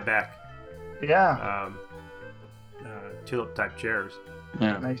 Those high back. Yeah. Tulip type chairs.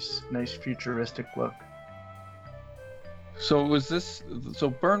 Yeah. Nice futuristic look. So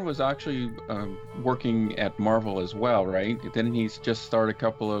Byrne was actually working at Marvel as well, right? Didn't he just start a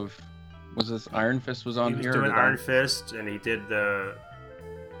couple of Was this Iron Fist was on he was here? doing Iron Fist, and he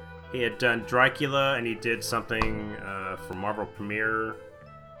had done Dracula, and he did something for Marvel Premiere.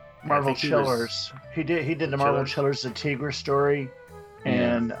 Marvel Chillers. He did the Marvel Chillers, the Tigre story,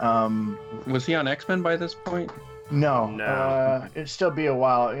 and was he on X-Men by this point? No. It'd still be a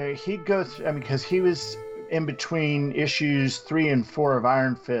while. He'd go through, I mean, because he was in between issues 3 and 4 of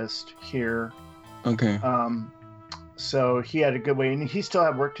Iron Fist here. Okay. So he had a good way, and he still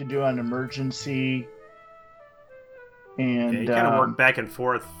had work to do on Emergency. And he kind of worked back and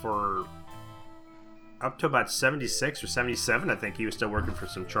forth for up to about 76 or 77. I think he was still working for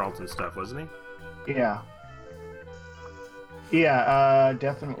some Charlton stuff, wasn't he? Yeah,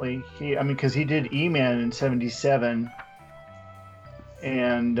 definitely. Because he did E-Man in 77,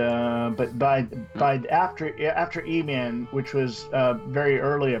 and but by after E-Man, which was very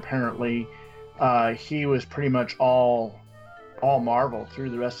early apparently, he was pretty much all Marvel through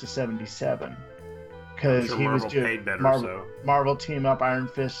the rest of 77. Because he was doing Marvel Team Up, Iron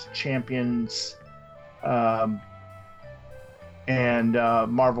Fist, Champions, and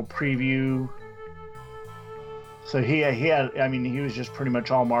Marvel Preview. So he had. I mean, he was just pretty much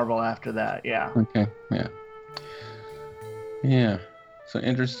all Marvel after that. Yeah. Okay. Yeah. Yeah. So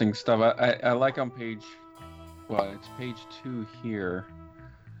interesting stuff. I like on page. Well, it's page 2 here.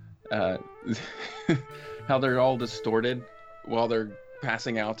 How they're all distorted while they're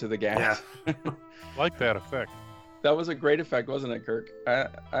passing out to the gas. Yeah. Like that effect. That was a great effect, wasn't it, Kirk?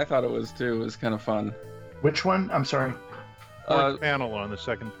 I thought it was too. It was kind of fun. Which one? I'm sorry. Fourth panel on the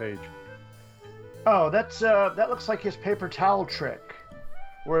second page. Oh, that looks like his paper towel trick,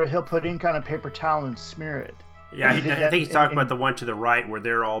 where he'll put ink on a paper towel and smear it. Yeah, I think he's talking about the one to the right where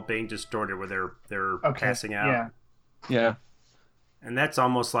they're all being distorted, where they're passing out. Yeah. Yeah. And that's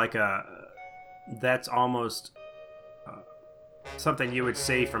almost like something you would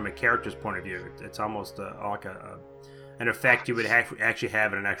see from a character's point of view. It's almost like an effect you would actually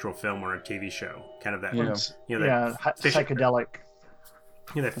have in an actual film or a TV show. Kind of that, psychedelic.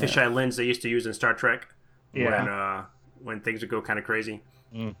 You know, that fisheye lens they used to use in Star Trek. Yeah. When things would go kind of crazy.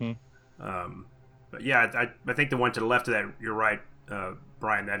 Mm-hmm. But yeah, I think the one to the left of that, you're right,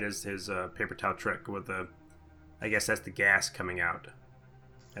 Brian. That is his paper towel trick with I guess that's the gas coming out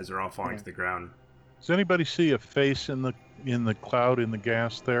as they're all falling to the ground. Does anybody see a face in the cloud in the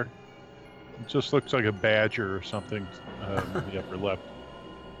gas there? It just looks like a badger or something in the upper left.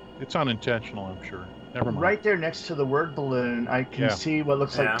 It's unintentional, I'm sure. Never mind. Right there next to the word balloon, I can see what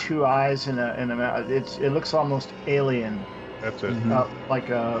looks like 2 eyes and a mouth. It looks almost alien. That's it.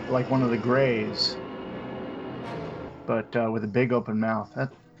 Like one of the Greys, but with a big open mouth.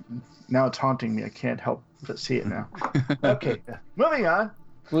 Now it's haunting me. I can't help but see it now. Okay, moving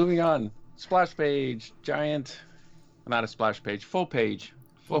on. Splash page, giant, not a splash page, full page.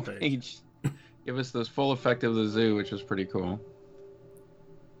 Full page. Give us this full effect of the zoo, which was pretty cool.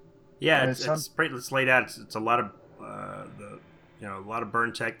 Yeah, it's laid out. It's a lot of a lot of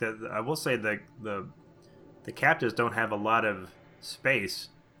Byrne tech. That I will say the captives don't have a lot of space.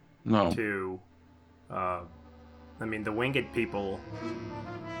 No. To, I mean, the winged people,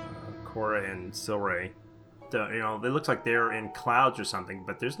 Cora and Silray, they look like they're in clouds or something,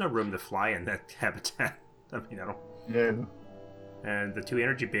 but there's no room to fly in that habitat. I mean, I don't. Yeah. And the 2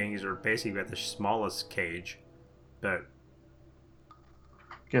 energy beings are basically at the smallest cage, but.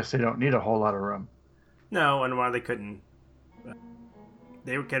 Guess they don't need a whole lot of room. No, and why they couldn't.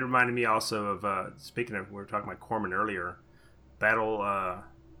 They kind of reminded me also of, speaking of, we were talking about Corman earlier, Battle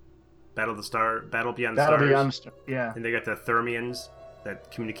Beyond the Stars. Battle Beyond the Stars, yeah. And they got the Thermians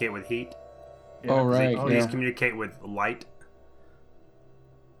that communicate with heat. Yeah. Oh, right. These communicate with light.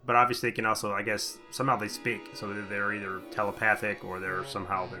 But obviously they can also, I guess, somehow they speak. So they're either telepathic or they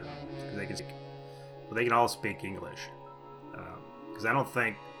can all speak English. Because I don't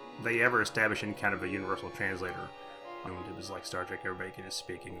think they ever established any kind of a universal translator. It was like Star Trek, everybody can just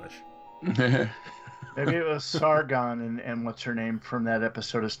speak English. Maybe it was Sargon and what's her name from that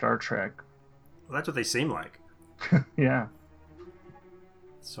episode of Star Trek. Well, that's what they seem like. Yeah.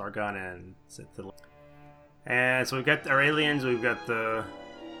 Sargon and so we've got our aliens, we've got the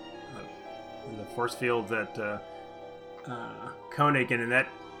force field that Koenig, and in that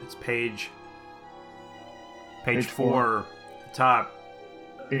it's page 4, the top.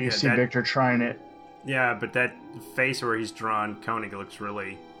 You see Victor trying it. Yeah, but that face where he's drawn Koenig looks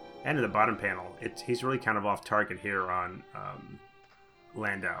really, and in the bottom panel, he's really kind of off target here on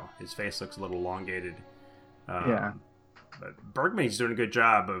Landau. His face looks a little elongated. Yeah. But Bergman's doing a good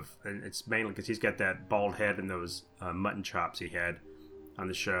job and it's mainly because he's got that bald head and those mutton chops he had on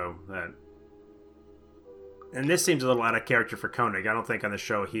the show. And this seems a little out of character for Koenig. I don't think on the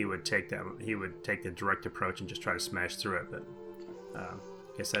show he would take the direct approach and just try to smash through it. But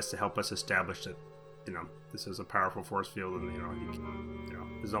I guess that's to help us establish that, this is a powerful force field, and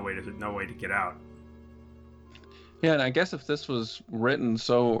there's no way to get out. Yeah, and I guess if this was written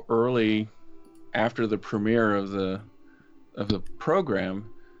so early after the premiere of the program,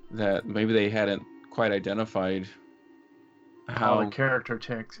 that maybe they hadn't quite identified how the character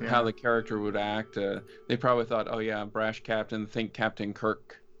ticks, how the character would act. They probably thought, oh yeah, brash captain, think Captain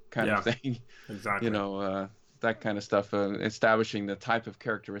Kirk kind of thing. Exactly. That kind of stuff, establishing the type of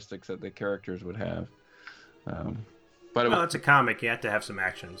characteristics that the characters would have. But it's a comic. You have to have some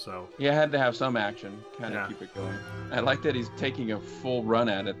action, so you had to have some action, kind of keep it going. I like that he's taking a full run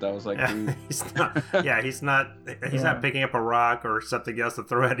at it. That was like, dude. he's not picking up a rock or something else to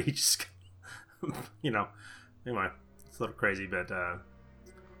throw at it. He just, anyway, it's a little crazy, but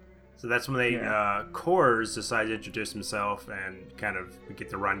so that's when they Kors decides to introduce himself, and kind of we get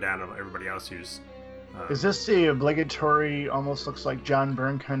the rundown of everybody else who's. Is this the obligatory, almost looks like John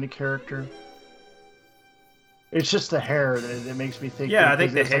Byrne kind of character? It's just the hair that makes me think. Yeah, I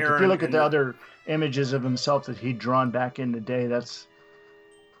think the hair. If you look at the other images of himself that he'd drawn back in the day, that's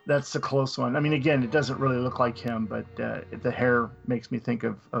the close one. I mean, again, it doesn't really look like him, but the hair makes me think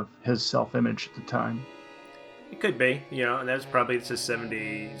of his self-image at the time. It could be, and that's probably it's a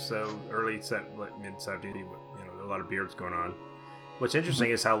 70s, so early mid 70s. A lot of beards going on. What's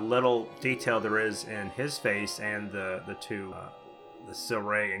interesting is how little detail there is in his face and the two. The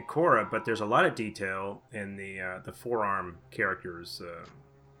Silray and Korra, but there's a lot of detail in the forearm characters.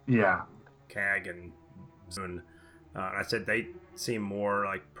 Kag and Byrne. I said they seem more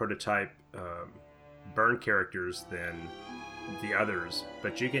like prototype Byrne characters than the others,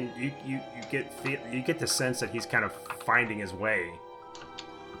 but you get the sense that he's kind of finding his way.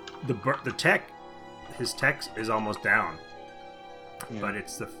 His tech is almost down, but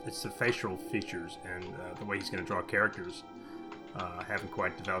it's the facial features and the way he's going to draw characters. Haven't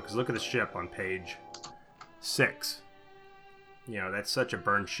quite developed, because look at the ship on page 6. That's such a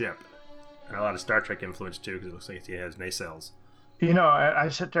Byrne ship, and a lot of Star Trek influence too, because it looks like it has nacelles. I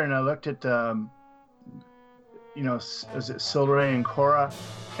sit there and I looked at is it Silray and Korra,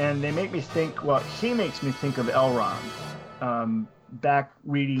 and they make me think. Well, he makes me think of Elrond. Back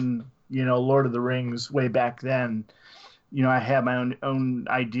reading, Lord of the Rings way back then. I had my own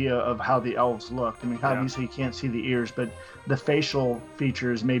idea of how the elves looked. I mean, obviously you can't see the ears, but the facial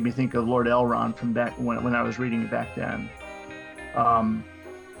features made me think of Lord Elrond from back when I was reading it back then.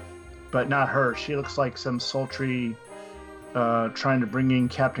 But not her. She looks like some sultry, trying to bring in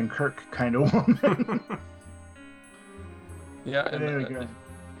Captain Kirk kind of woman. Yeah, and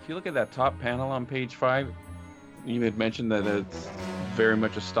if you look at that top panel on page 5, you had mentioned that it's very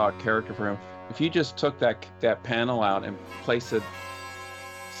much a stock character for him. If you just took that panel out and placed it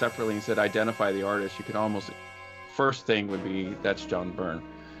separately and said identify the artist, you could almost, first thing would be that's John Byrne,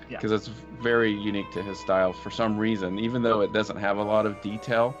 because it's very unique to his style for some reason, even though it doesn't have a lot of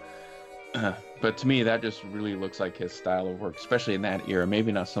detail. But to me, that just really looks like his style of work, especially in that era.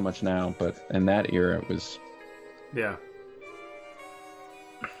 Maybe not so much now, but in that era it was. Yeah.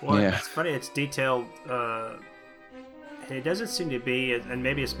 Well, it's funny. It's detailed. It doesn't seem to be, and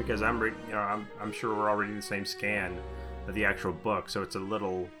maybe it's because I'm sure we're all reading the same scan of the actual book, so it's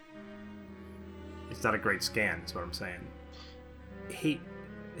not a great scan. That's what I'm saying.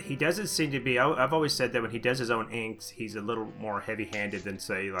 He doesn't seem to be. I've always said that when he does his own inks, he's a little more heavy-handed than,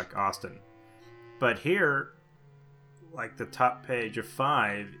 say, like Austin. But here, like the top page of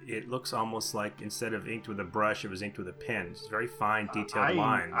 5, it looks almost like instead of inked with a brush, it was inked with a pen. It's very fine, detailed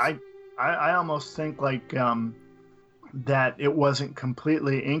lines. I almost think like. That it wasn't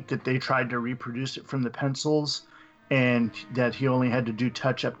completely inked, that they tried to reproduce it from the pencils, and that he only had to do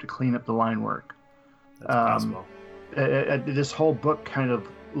touch-up to clean up the line work. That's possible. This whole book kind of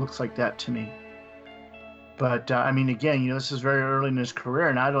looks like that to me. But, I mean, again, this is very early in his career,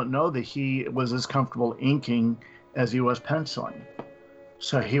 and I don't know that he was as comfortable inking as he was penciling.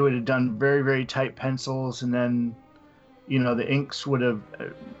 So he would have done very, very tight pencils, and then, the inks would have,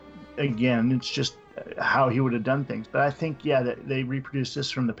 again, it's just how he would have done things. But I think that they reproduced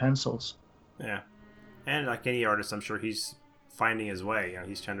this from the pencils. Yeah, and like any artist, I'm sure he's finding his way.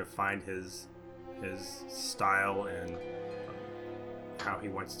 He's trying to find his style and how he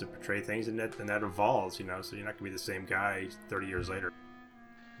wants to portray things, and that evolves. So you're not going to be the same guy 30 years later.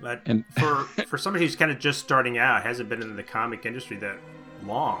 But for somebody who's kind of just starting out, hasn't been in the comic industry that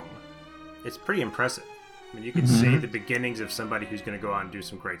long, it's pretty impressive. I mean, you can see the beginnings of somebody who's going to go on and do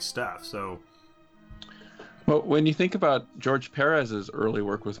some great stuff. So. Well, when you think about George Perez's early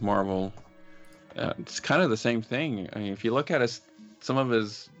work with Marvel, it's kind of the same thing. I mean, if you look at some of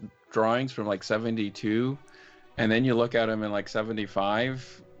his drawings from like 72, and then you look at him in like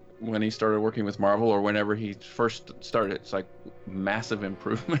 75 when he started working with Marvel, or whenever he first started, it's like massive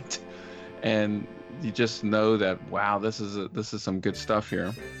improvement. And you just know that, wow, this is some good stuff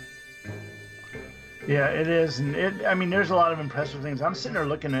here. Yeah, it is, and I mean, there's a lot of impressive things. I'm sitting there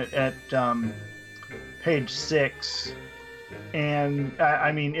looking at page 6, and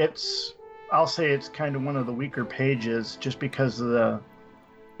I mean, I'll say it's kind of one of the weaker pages, just because of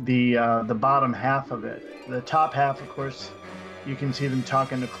the bottom half of it. The top half, of course, you can see them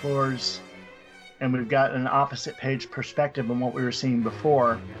talking to Clores, and we've got an opposite page perspective on what we were seeing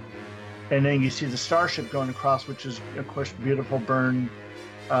before. And then you see the starship going across, which is, of course, beautiful Byrne.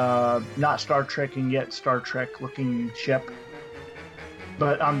 Not Star Trek-ing yet, Star Trek-looking ship.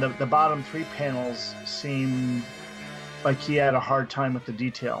 But on the bottom 3 panels seem like he had a hard time with the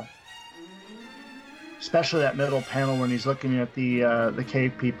detail. Especially that middle panel when he's looking at the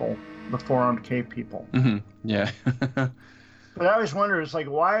cave people, the 4-armed cave people. Mm-hmm. Yeah. But I always wonder, it's like,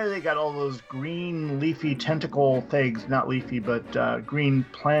 why are they got all those green leafy tentacle things, not leafy, but green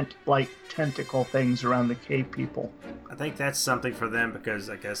plant-like tentacle things around the cave people? I think that's something for them, because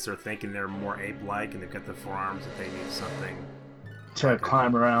I guess they're thinking they're more ape-like and they've got the forearms, that they need something to like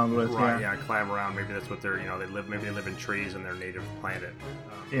climb around with. Right, yeah, climb around. Maybe that's what they're, maybe they live in trees in their native planet.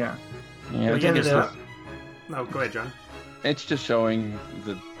 Yeah. Yeah. Again, No, go ahead, John. It's just showing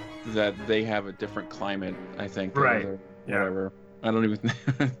that they have a different climate, I think. Right. Whatever. I don't even.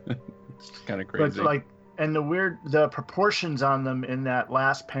 It's kind of crazy. But like, and the proportions on them in that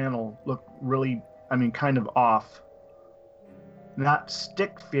last panel look really, I mean, kind of off. Not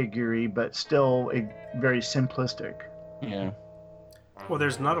stick figure-y, but still very simplistic. Yeah. Well,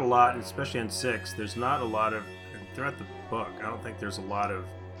 there's not a lot, especially in 6. There's not a lot of, throughout the book, I don't think there's a lot of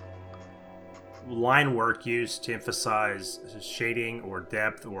line work used to emphasize shading or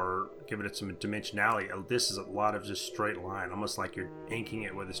depth or give it some dimensionality. This is a lot of just straight line, almost like you're inking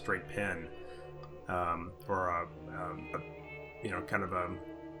it with a straight pen, or kind of a.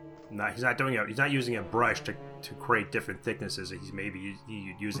 He's not using a brush to create different thicknesses. He's maybe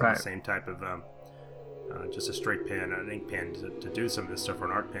using the same type of just a straight pen, an ink pen to do some of this stuff, or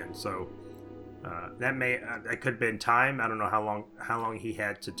an art pen. So. That could have been time. I don't know how long he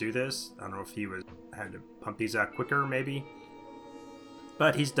had to do this. I don't know if he had to pump these out quicker, maybe.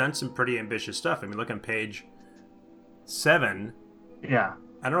 But he's done some pretty ambitious stuff. I mean, look on page 7. Yeah.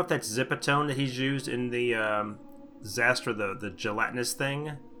 I don't know if that's Zipatone that he's used in the Zastra, the gelatinous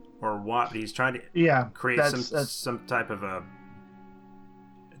thing, or what. But he's trying to create some type of a.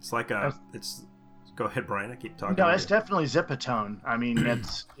 It's like it's. Go ahead, Brian. I keep talking. No, it's definitely Zipatone. I mean,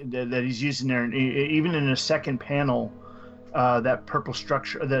 that's that he's using there. And even in the second panel, that purple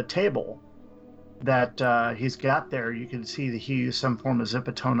structure, the table that he's got there, you can see that he used some form of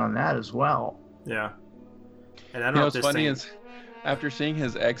Zipatone on that as well. Yeah. And I don't know what's funny is, after seeing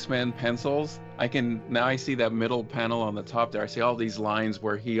his X-Men pencils, I see that middle panel on the top there. I see all these lines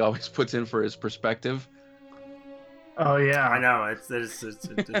where he always puts in for his perspective. Oh yeah, I know. It's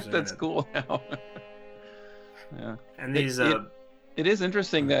that's cool now. Yeah, and these it is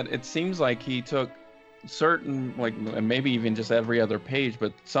interesting that it seems like he took certain, like maybe even just every other page,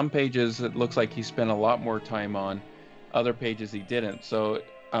 but some pages it looks like he spent a lot more time on, other pages he didn't. So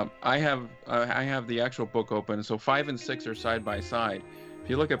I have the actual book open. So 5 and 6 are side by side. If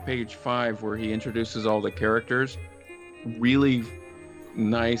you look at page 5 where he introduces all the characters, really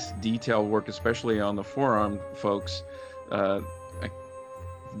nice detail work, especially on the forearm folks.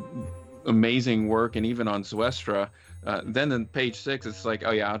 Amazing work, and even on Zuestra. Then in page 6, it's like, oh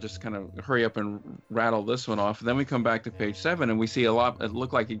yeah, I'll just kind of hurry up and rattle this one off. And then we come back to page 7, and we see a lot. It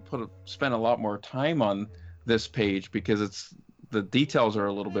looked like he spent a lot more time on this page, because the details are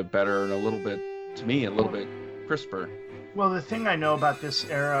a little bit better and a little bit crisper. Well, the thing I know about this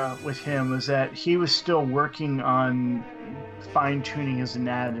era with him is that he was still working on fine-tuning his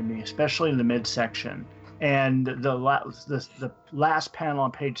anatomy, especially in the midsection. And the last panel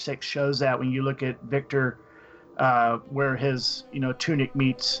on page 6 shows that when you look at Victor, where his tunic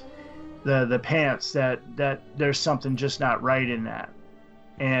meets the pants, that there's something just not right in that.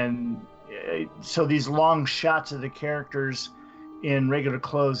 And so these long shots of the characters in regular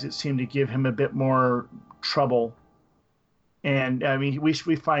clothes, it seemed to give him a bit more trouble. And I mean, we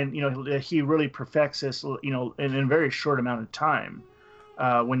find he really perfects this in a very short amount of time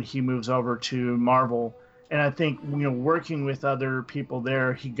when he moves over to Marvel. And I think working with other people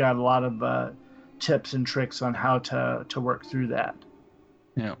there, he got a lot of tips and tricks on how to work through that.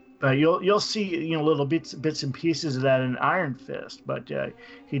 Yeah. But you'll see little bits and pieces of that in Iron Fist, but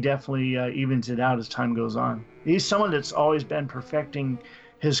he definitely evens it out as time goes on. He's someone that's always been perfecting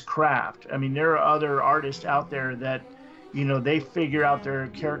his craft. I mean, there are other artists out there that they figure out their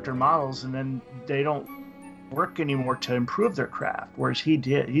character models and then they don't work anymore to improve their craft, whereas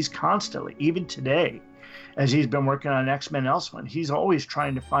he's constantly, even today, as he's been working on X-Men Elsewhere, he's always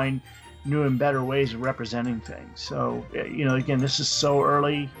trying to find new and better ways of representing things. So again, this is so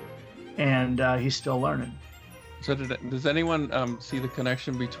early, and he's still learning. So does anyone see the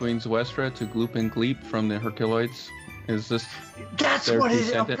connection between Zwestra to Gloop and Gleep from the Herculoids? Is this? That's what it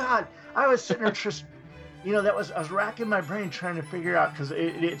is. Oh God, I was sitting there just, I was racking my brain trying to figure out, because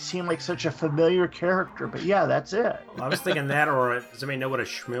it seemed like such a familiar character. But yeah, that's it. Well, I was thinking that, or does anybody know what a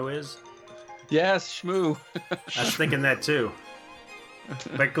shmoo is? Yes, shmoo. I was thinking that too.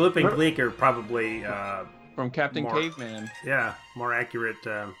 But Gloop and Gleek are probably from Captain Caveman. Yeah, more accurate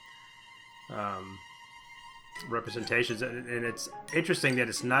representations, and it's interesting that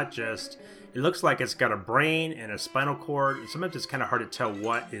it's not just. It looks like it's got a brain and a spinal cord. And sometimes it's kind of hard to tell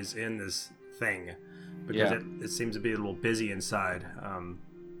what is in this thing, because it seems to be a little busy inside.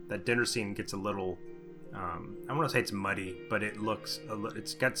 That dinner scene gets a little. I want to say it's muddy, but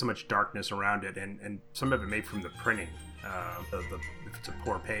it's got so much darkness around it, and some of it made from the printing. If it's a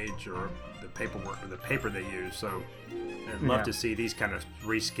poor page or the paperwork or the paper they use. So I'd love to see these kind of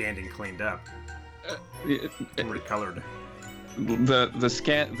rescanned and cleaned up and recolored. The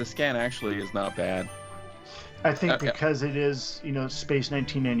scan actually is not bad. I think because it is, Space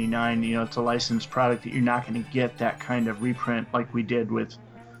 1999, it's a licensed product, that you're not going to get that kind of reprint like we did with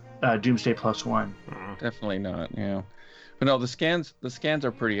Doomsday Plus One. Definitely not. Yeah. But no, the scans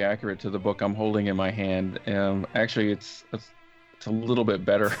are pretty accurate to the book I'm holding in my hand. Actually, it's a little bit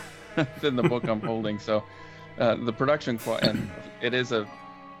better than the book I'm holding. So the production and it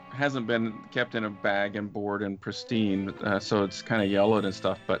hasn't been kept in a bag and board and pristine, so it's kind of yellowed and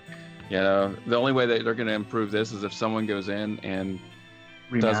stuff. But the only way that they're going to improve this is if someone goes in and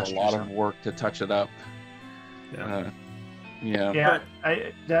does a lot of work to touch it up. Yeah.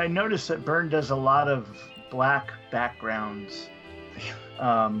 I noticed that Byrne does a lot of black backgrounds.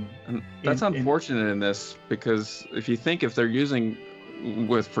 And that's unfortunate in this, because if they're using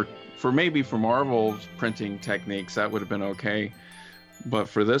for Marvel's printing techniques, that would have been okay, but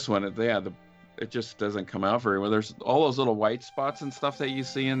for this one, it just doesn't come out very well. There's all those little white spots and stuff that you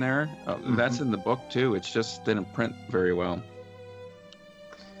see in there. That's in the book too. It just didn't print very well.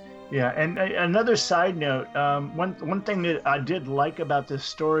 Yeah, and another side note, one thing that I did like about this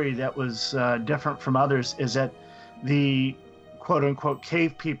story that was different from others is that the quote-unquote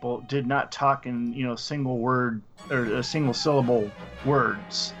cave people did not talk in single word or single syllable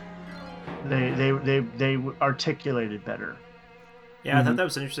words. They articulated better. Yeah, I thought that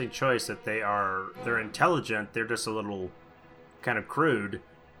was an interesting choice. That they're intelligent. They're just a little kind of crude,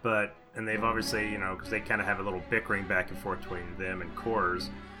 and they've obviously because they kind of have a little bickering back and forth between them and Kors.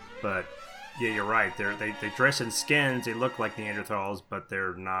 But yeah, you're right. They dress in skins. They look like Neanderthals, but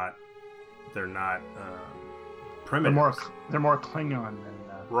they're not primitive. They're more Klingon than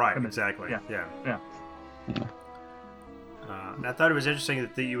right. primitive. Exactly. Yeah. Mm-hmm. I thought it was interesting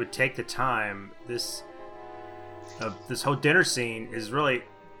that you would take the time. This whole dinner scene is really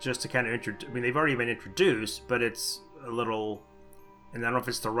just to kind of introduce. I mean, they've already been introduced, but it's a little. And I don't know if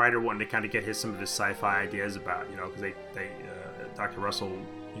it's the writer wanting to kind of get some of his sci-fi ideas about because they Dr. Russell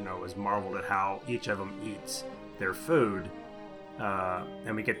has marveled at how each of them eats their food,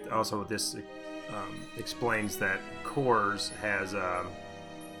 and we get also this explains that Kors has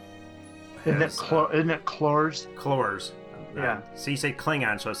isn't it Clors? Clors. Yeah. So you say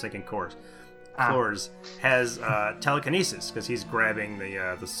Klingon, so I was thinking Kors. Kors has telekinesis because he's grabbing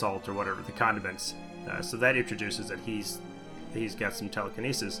the salt or whatever, the condiments. So that introduces that he's got some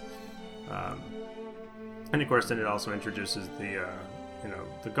telekinesis, and of course then it also introduces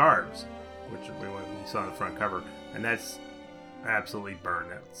the guards, which we saw on the front cover, and that's absolutely Byrne.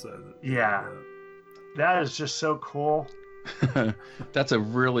 That's that is just so cool. That's a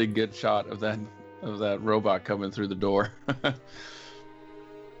really good shot of that robot coming through the door.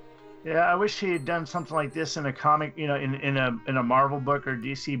 Yeah, I wish he had done something like this in a comic, in a Marvel book or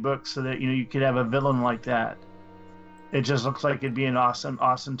DC book, so that you could have a villain like that. It just looks like it'd be an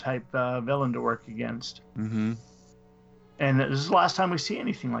awesome type villain to work against. Mm-hmm. And this is the last time we see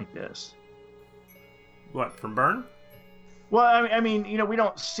anything like this. What, from Byrne? Well, I mean, we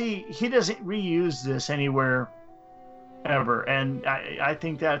don't see. He doesn't reuse this anywhere ever, and I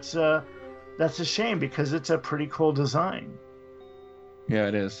think that's a shame, because it's a pretty cool design. Yeah,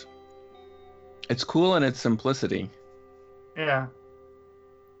 it is. It's cool in its simplicity. Yeah.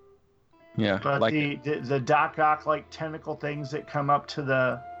 Yeah, But like the Doc Ock like tentacle things that come up to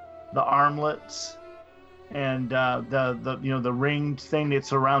the armlets, and the ringed thing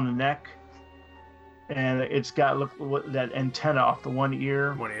that's around the neck, and it's got that antenna off the one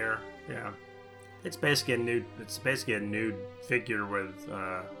ear. One ear, yeah. It's basically a nude figure with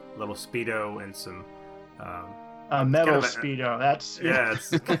a little speedo and some Metal kind of speedo. That's yeah.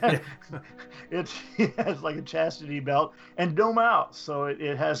 it's like a chastity belt and no mouth. So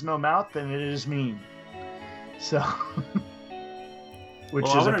it has no mouth and it is mean. So, which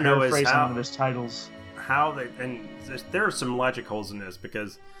Well, I is a wanna know is paraphrase on how- one of his titles. How they and there are some logic holes in this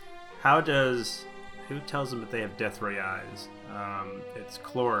because who tells them that they have death ray eyes? It's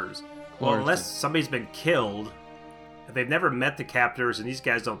Clores. Well, Clores, unless yeah. somebody's been killed, if they've never met the captors and these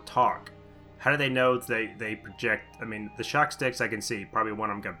guys don't talk, how do they know they project? I mean, the shock sticks I can see. Probably one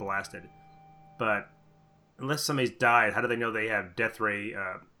of them got blasted, but unless somebody's died, how do they know they have death ray?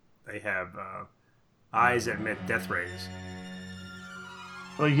 They have eyes that emit death rays.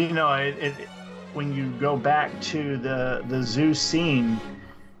 Well, when you go back to the zoo scene,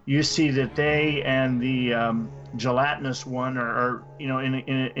 you see that they and the gelatinous one are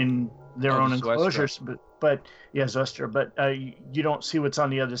in their own Zwestra. enclosures, but yeah, Zwestra. But you don't see what's on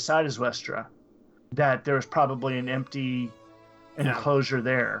the other side of Zwestra. That there's probably an empty enclosure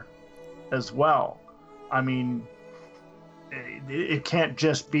there as well. I mean, it can't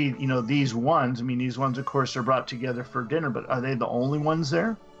just be these ones. I mean, these ones, of course, are brought together for dinner, but are they the only ones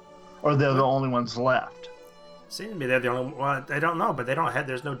there, or they're the only ones left? Seems to me they're the only. Well, I don't know, but they don't have.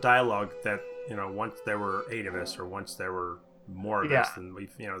 There's no dialogue that once there were 8 of us, or once there were more of us, then we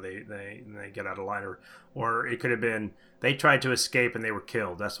they get out of line, or it could have been they tried to escape and they were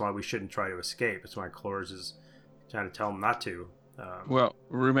killed. That's why we shouldn't try to escape. That's why Clores is trying to tell them not to. Well,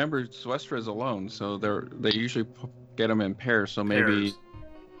 remember Zwestra is alone, so they usually get them in pairs. So maybe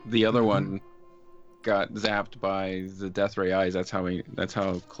the other one got zapped by the death ray eyes. That's how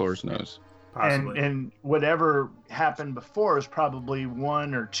Clores knows. Possibly. And whatever happened before is probably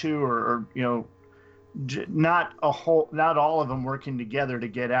one or two or not all of them working together to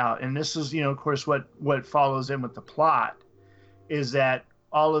get out. And this is of course what follows in with the plot is that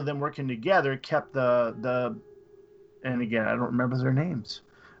all of them working together kept the and again I don't remember their names,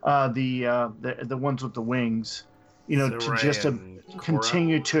 the ones with the wings, to just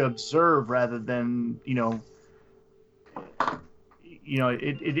continue to observe rather than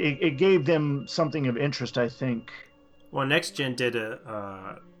it gave them something of interest, I think. Well, Next Gen did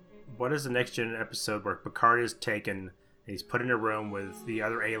what is the Next Gen episode where Picard is taken and he's put in a room with the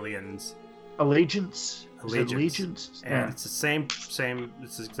other aliens? Allegiance. Is it Allegiance? And it's the same.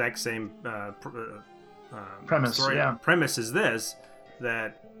 It's the exact same premise. Story. Yeah. Premise is this: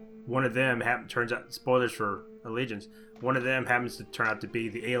 that one of them turns out, spoilers for Allegiance. One of them happens to turn out to be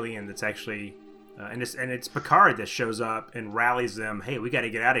the alien that's actually. And it's Picard that shows up and rallies them. Hey, we got to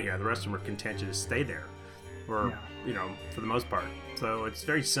get out of here. The rest of them are content to just stay there, or for the most part. So it's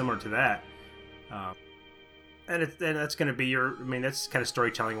very similar to that, and that's going to be that's kind of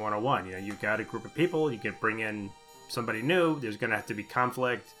storytelling 101. You've got a group of people. You can bring in somebody new. There's going to have to be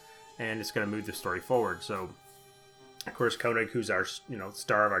conflict, and it's going to move the story forward. So, of course, Koenig, who's our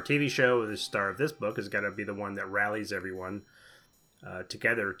star of our TV show, the star of this book, has got to be the one that rallies everyone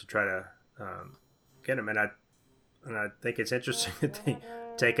together to try to. Get him, and I think it's interesting that they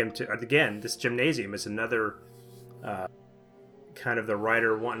take him to again. This gymnasium is another kind of the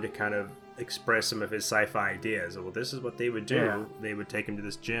writer wanting to kind of express some of his sci-fi ideas. Well, this is what they would do. Yeah. They would take him to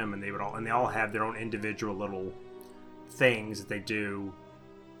this gym, and they all have their own individual little things that they do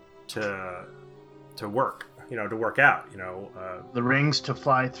to work. To work out. The rings to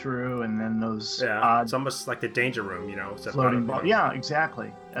fly through, and then those odd. It's almost like the danger room. Floating ball. Yeah,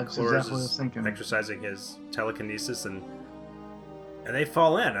 exactly. That's Clores exactly what I was thinking. Exercising his telekinesis, and they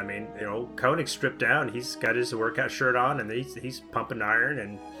fall in. I mean, Koenig stripped down. He's got his workout shirt on, and he's pumping iron,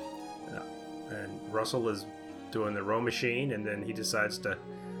 and Russell is doing the row machine, and then he decides to.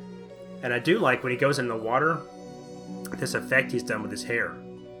 And I do like when he goes in the water. This effect he's done with his hair.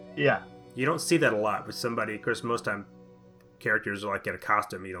 Yeah. You don't see that a lot with somebody. Of course, most time characters are like in a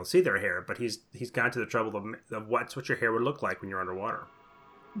costume. You don't see their hair, but he's gone to the trouble of what your hair would look like when you're underwater.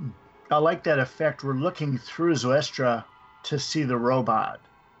 I like that effect. We're looking through Zwestra to see the robot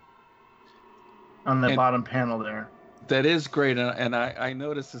on the bottom panel there. That is great, and I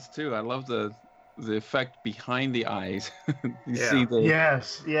noticed this too. I love the effect behind the eyes. See the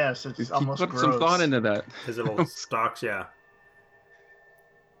yes, it's almost put gross. some thought into that. His little stalks, yeah.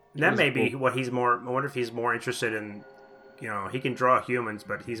 And that may be what he's more. I wonder if he's more interested in. He can draw humans,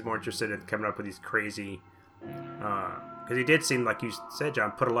 but he's more interested in coming up with these crazy. Because because he did seem, like you said,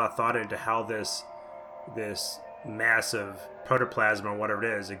 John, put a lot of thought into how this massive protoplasm or whatever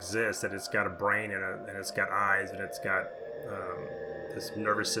it is exists, that it's got a brain and it's got eyes and it's got this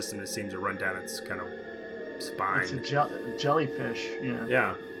nervous system that seems to run down its kind of spine. It's a jellyfish.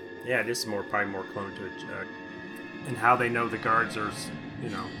 Yeah, it is probably more clone to it. And how they know the guards are,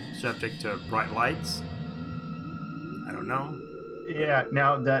 subject to bright lights. I don't know. Yeah.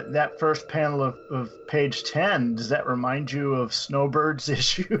 Now that first panel of page 10, does that remind you of Snowbird's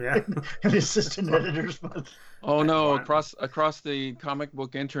issue? Yeah. And the assistant editor's month? Oh no! Across the comic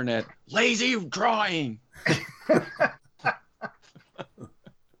book internet, lazy drawing.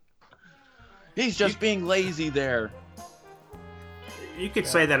 He's just being lazy there. You could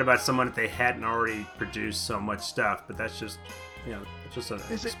say that about someone if they hadn't already produced so much stuff, but that's just, it's just an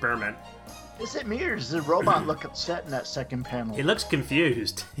experiment. Is it me, or does the robot look upset in that second panel? He looks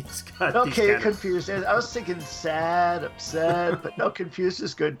confused. He's got confused. I was thinking sad, upset, but no, confused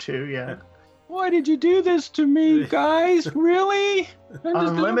is good too. Yeah. Why did you do this to me, guys? Really?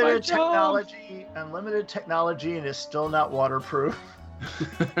 Unlimited technology, and it's still not waterproof.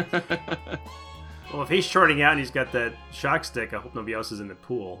 Well, if he's shorting out and he's got that shock stick, I hope nobody else is in the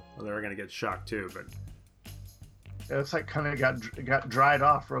pool. Well, they're going to get shocked too, but it's like kind of got dried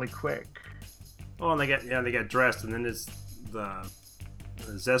off really quick. Oh, and they got dressed, and then it's the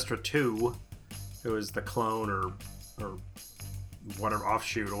Zestra 2, who is the clone or whatever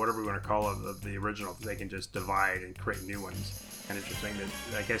offshoot or whatever we want to call it of the original. They can just divide and create new ones. Kind of interesting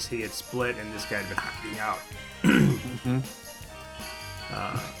that I guess he had split and this guy had been hacking out.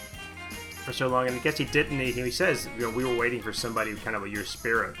 For so long, and I guess he didn't. He says, we were waiting for somebody kind of with your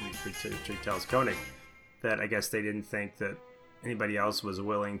spirit. He tells Koenig that I guess they didn't think that anybody else was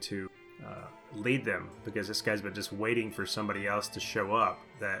willing to lead them, because this guy's been just waiting for somebody else to show up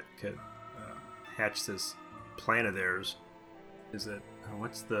that could hatch this plan of theirs. Is it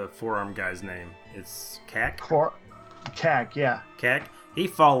what's the forearm guy's name? It's Kak. Kak, yeah. Kak. He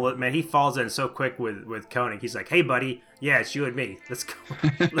falls in so quick with Koenig. He's like, "Hey, buddy, yeah, it's you and me. Let's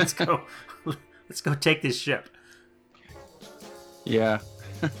go, let's go take this ship." Yeah.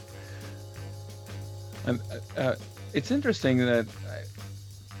 And it's interesting that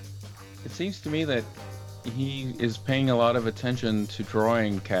it seems to me that he is paying a lot of attention to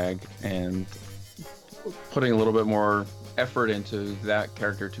drawing Kag and putting a little bit more effort into that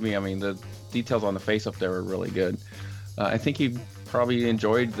character. To me, I mean, the details on the face up there are really good. I think he probably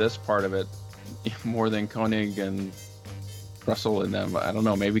enjoyed this part of it more than Koenig and Russell and them. I don't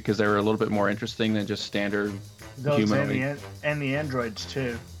know, maybe because they were a little bit more interesting than just standard humanoid. And the androids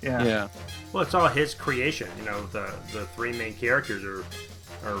too. Yeah. Well, it's all his creation. The three main characters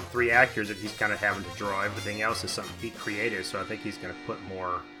are three actors that he's kind of having to draw. Everything else is something he created. So I think he's going to put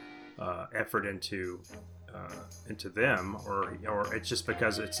more effort into them, or it's just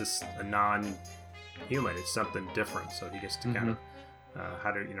because it's just a non-human. It's something different. So he gets to kind of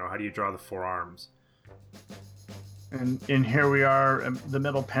how do you draw the forearms? And here we are, the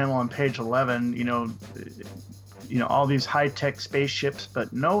middle panel on page 11. All these high-tech spaceships,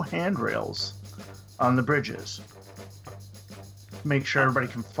 but no handrails on the bridges. Make sure everybody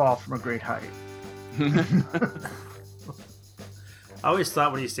can fall from a great height. I always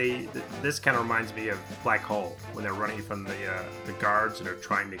thought when you say this, kind of reminds me of Black Hole, when they're running from the guards and they're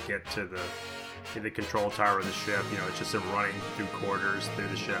trying to get to the control tower of the ship. It's just them running through corridors through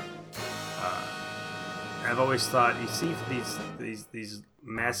the ship. I've always thought, you see these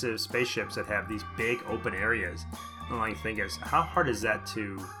massive spaceships that have these big open areas. The only thing is, how hard is that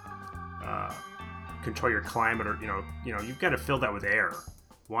to control your climate? Or you've got to fill that with air.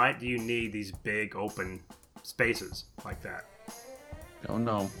 Why do you need these big open spaces like that? Don't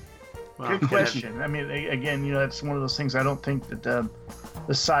know. Well, good question. I mean, again, that's one of those things I don't think that the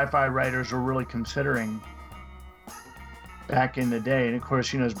sci-fi writers were really considering back in the day. And of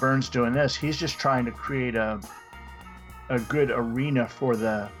course, as Byrne's doing this, he's just trying to create a good arena for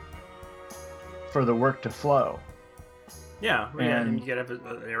the work to flow. Yeah, and you gotta have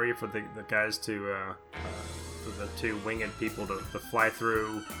an area for the guys to for the two winged people to fly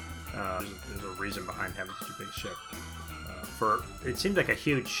through. There's a reason behind having such a big ship. It seems like a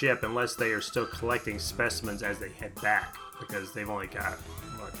huge ship, unless they are still collecting specimens as they head back, because they've only got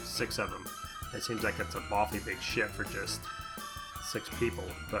 6 of them. It seems like it's a awfully big ship for just 6 people.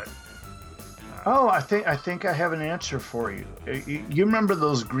 But I think I have an answer for you. You remember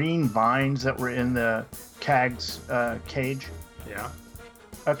those green vines that were in the Kag's cage? Yeah.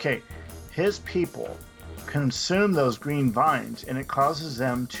 Okay, his people consume those green vines, and it causes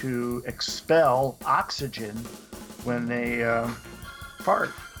them to expel oxygen when they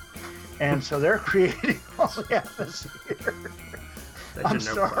fart. And so they're creating all the atmosphere. I'm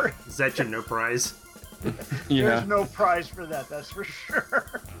sorry. Is that your no prize? Yeah. There's no prize for that, that's for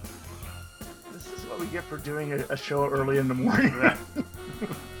sure. This is what we get for doing a show early in the morning. Right.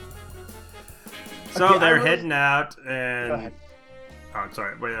 So Okay, they're heading out, and Go ahead. oh,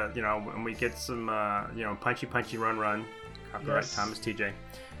 sorry, but and we get some punchy run, copyright Yes. Thomas TJ.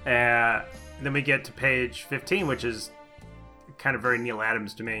 Then we get to page 15, which is kind of very Neil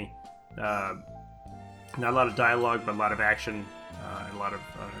Adams to me. Not a lot of dialogue, but a lot of action, and a lot of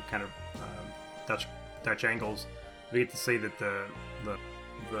kind of Dutch angles. We get to see that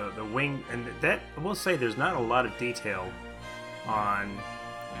the wing, and that I will say there's not a lot of detail on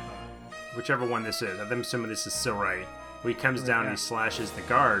whichever one this is. I'm assuming this is Silray. When he comes down and he slashes the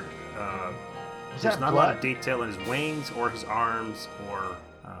guard, there's not a lot of detail in his wings or his arms or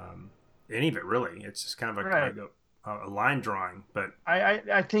any of it really. It's just kind of a line drawing. But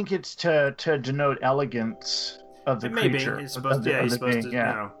I think it's to denote elegance of the creature. It's supposed to, he's supposed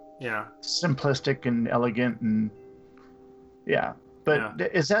to, yeah. Simplistic and elegant and yeah. But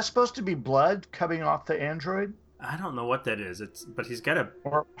is that supposed to be blood coming off the android? I don't know what that is. But he's got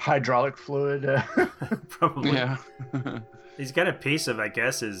or hydraulic fluid. Probably. Yeah. He's got a piece of, I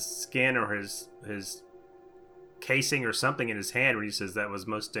guess, his skin or his casing or something in his hand when he says that was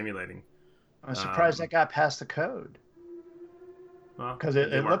most stimulating. I'm surprised that got past the code. Well, because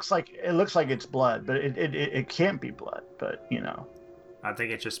it looks like it's blood, but it can't be blood. But I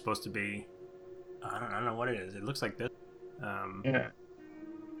think it's just supposed to be. I don't know what it is. It looks like this. Yeah.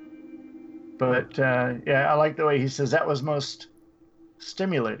 But I like the way he says that was most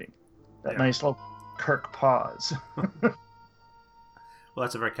stimulating. That nice little Kirk pause. Well,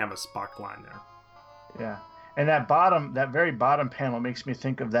 that's a very kind of a Spock line there. Yeah. And that very bottom panel makes me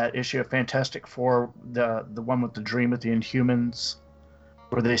think of that issue of Fantastic Four, the one with the dream with the Inhumans,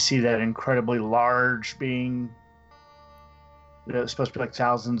 where they see that incredibly large being. It's supposed to be like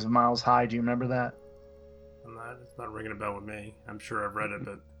thousands of miles high. Do you remember that? It's not ringing a bell with me. I'm sure I've read it,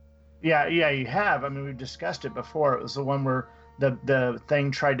 but yeah, you have. I mean, we've discussed it before. It was the one where the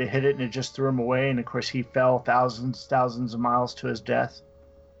thing tried to hit it and it just threw him away, and of course he fell thousands of miles to his death.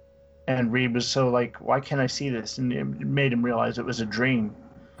 And Reed was so like, why can't I see this? And it made him realize it was a dream,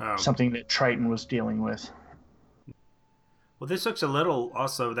 something that Triton was dealing with. Well, this looks a little,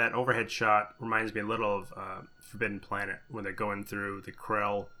 also that overhead shot reminds me a little of Forbidden Planet when they're going through the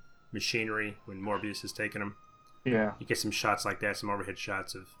Krell machinery when Morbius has taken them. Yeah. You get some shots like that, some overhead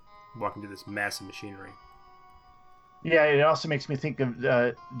shots of walking through this massive machinery. Yeah, it also makes me think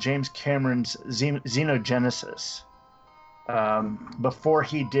of James Cameron's Xenogenesis. Before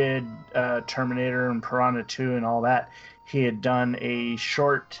he did Terminator and Piranha 2 and all that, he had done a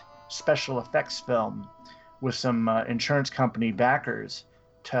short special effects film with some insurance company backers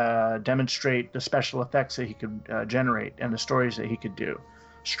to demonstrate the special effects that he could generate and the stories that he could do.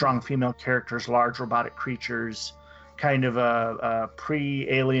 Strong female characters, large robotic creatures, kind of a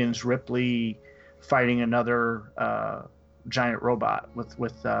pre-Aliens Ripley fighting another giant robot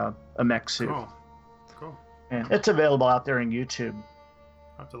with a mech suit. Cool. And it's available out there on YouTube.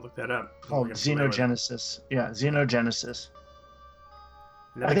 I'll have to look that up. Called Xenogenesis. Yeah, Xenogenesis.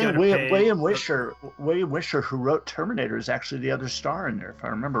 I think think William Wisher, who wrote Terminator, is actually the other star in there, if I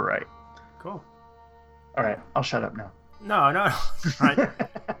remember right. Cool. All right, I'll shut up now. No. All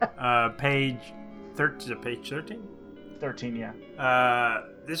right. Page 13. Page 13? 13, yeah.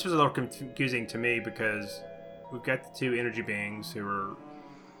 This was a little confusing to me because we've got the two energy beings who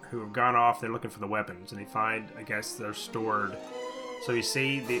have gone off. They're looking for the weapons, and they find, I guess, they're stored. So you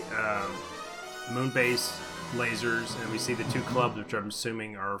see the moon base lasers, and we see the two clubs, which I'm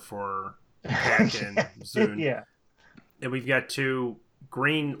assuming are for Pack and Zune. Yeah. And we've got two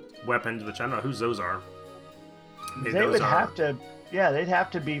green weapons, which I don't know whose those are. Maybe they'd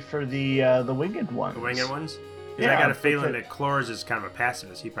have to be for the winged ones. The winged ones? Yeah, I got a feeling that Clores is kind of a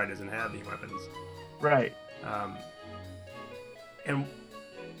pacifist. He probably doesn't have any weapons. Right. And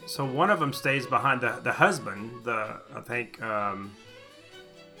so one of them stays behind the husband. The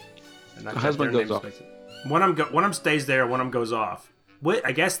husband goes off. One of them stays there. One of them goes off.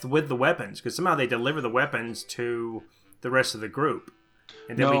 I guess with the weapons, because somehow they deliver the weapons to the rest of the group.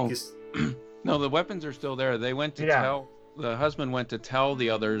 And then No, the weapons are still there. They went to tell. The husband went to tell the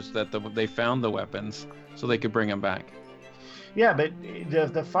others that they found the weapons, so they could bring them back. Yeah, but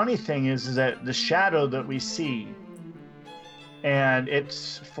the funny thing is that the shadow that we see, and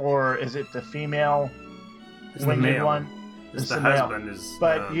it's for, is it the female winged one? It's the husband male.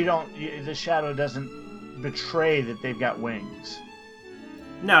 But the shadow doesn't betray that they've got wings.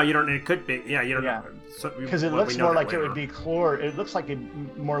 No, you don't. It could be. Yeah, you don't. Yeah. So, Because it looks more like it would be chlor. It looks like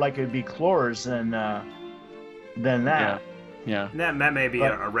more like it would be chlors than that. Yeah. That may be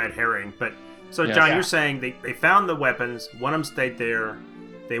a red herring, but so Yeah. John, Yeah. you're saying they found the weapons. One of them stayed there.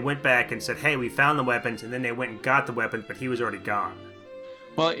 They went back and said, "Hey, we found the weapons," and then they went and got the weapons, but he was already gone.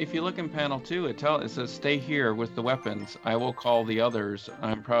 Well, if you look in panel 2, it says, "Stay here with the weapons. I will call the others.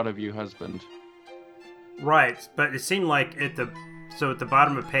 I'm proud of you, husband." Right, but it seemed like at the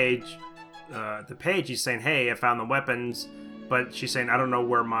bottom of the page, he's saying, "Hey, I found the weapons," but she's saying, "I don't know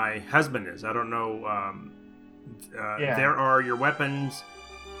where my husband is. I don't know. There are your weapons,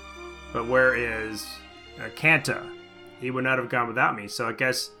 but where is Kanta? He would not have gone without me." So I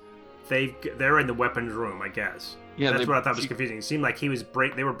guess they're in the weapons room. I guess. Yeah, that's what I thought was confusing. It seemed like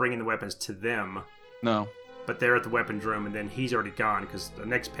they were bringing the weapons to them. No. But they're at the weapons room, and then he's already gone because the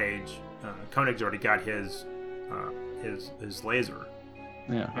next page, Koenig's already got his laser.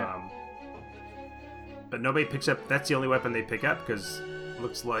 Yeah. But nobody picks up. That's the only weapon they pick up because it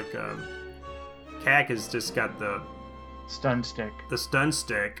looks like Kag has just got the Stun stick. The stun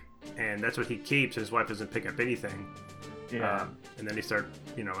stick, and that's what he keeps. His wife doesn't pick up anything. Yeah. And then they start,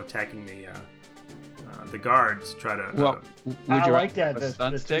 attacking the guards. Try to. Well, would I you like rather that, a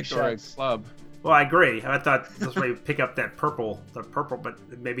stun the stick two or a shots. club? Well, I agree. I thought this way pick up that purple, but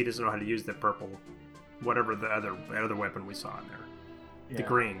maybe he doesn't know how to use the purple, whatever the other weapon we saw in there. Yeah. The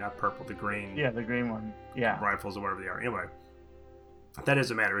green, not purple. The green. Yeah, the green one. Yeah. Rifles or whatever they are. Anyway, that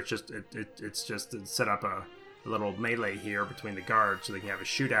doesn't matter. It's just it's just to set up a little melee here between the guards so they can have a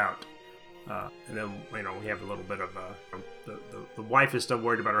shootout. And then we have a little bit of the wife is still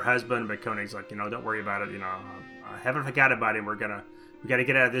worried about her husband, but Koenig's like, don't worry about it. I haven't forgot about him. We got to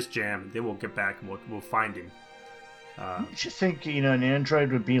get out of this jam, and then we'll get back and we'll find him. Don't you think an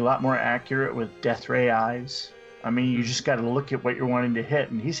android would be a lot more accurate with death ray eyes? I mean, you just got to look at what you're wanting to hit,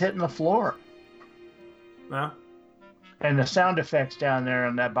 and he's hitting the floor. Well, and the sound effects down there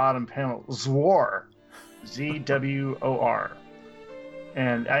on that bottom panel, Zwar, ZWOR.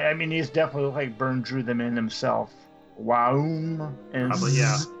 And I mean, these definitely look like Byrne drew them in himself. Waum and probably,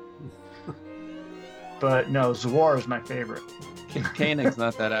 yeah. But no, Zwar is my favorite. Koenig's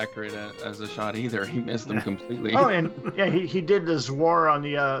not that accurate as a shot either. He missed them completely. Oh, and yeah, he did the Zwar on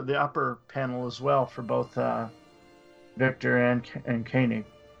the upper panel as well for both Victor and Koenig.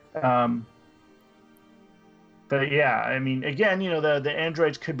 But yeah, I mean, again, the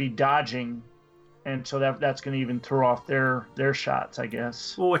androids could be dodging, and so that's going to even throw off their shots, I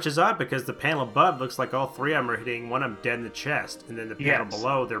guess. Well, which is odd because the panel above looks like all three of them are hitting one of them dead in the chest, and then the panel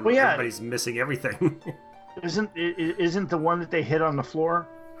below, everybody's missing everything. Isn't the one that they hit on the floor,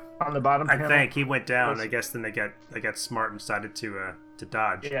 on the bottom panel? I think he went down. I guess then they got smart and decided to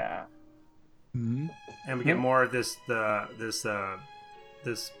dodge. Yeah. Mm-hmm. And we get more of this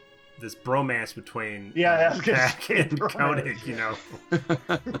bromance between Kag and Koenig.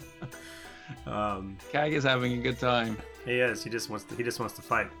 Kag is having a good time. He is. He just wants to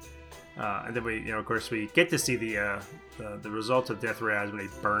fight. And then we, of course, we get to see the results of Death Ray Eyes when he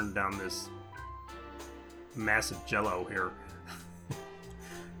burned down this massive jello here.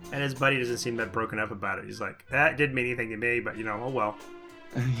 And his buddy doesn't seem that broken up about it. He's like, that didn't mean anything to me, but oh well.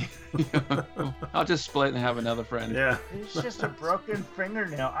 I'll just split and have another friend. Yeah. It's just a broken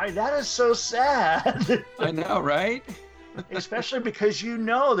fingernail. That is so sad. I know, right? Especially because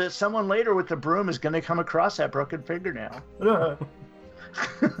that someone later with the broom is going to come across that broken fingernail.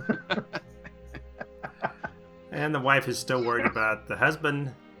 And the wife is still worried about the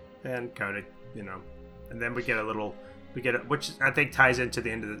husband and Koenig, And then we get which I think ties into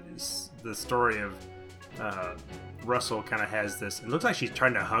the end of the story of Russell kind of has this. It looks like she's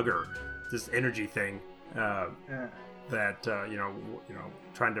trying to hug her, this energy thing. That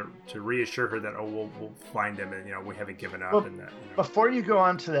trying to reassure her that we'll find him and we haven't given up. And that before you go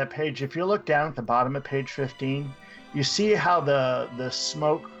on to that page, if you look down at the bottom of page 15, you see how the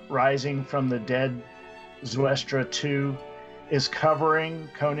smoke rising from the dead Zuestra 2 is covering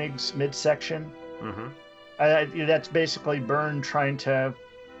Koenig's midsection. Mm-hmm. That's basically Byrne trying to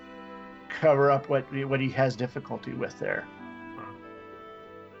cover up what he has difficulty with there.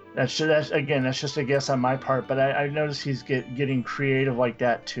 That's just a guess on my part, but I noticed he's getting creative like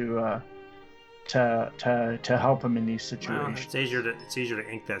that to help him in these situations. Well, it's easier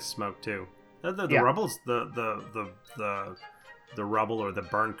to ink that smoke too. The Yeah. rubble's the rubble or the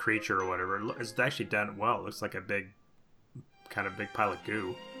burned creature or whatever. It's actually done well. It looks like a big pile of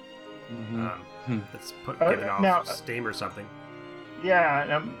goo. Mm-hmm. That's giving off now, steam or something.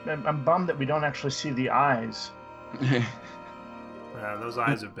 Yeah, I'm bummed that we don't actually see the eyes. Those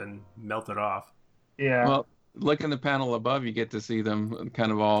eyes have been melted off. Yeah. Well, look in the panel above, you get to see them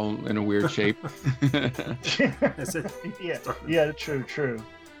kind of all in a weird shape. That's it. Yeah, true.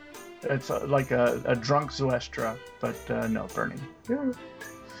 It's like a drunk Zoestra, but no, burning.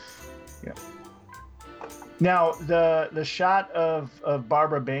 Yeah. Now, the shot of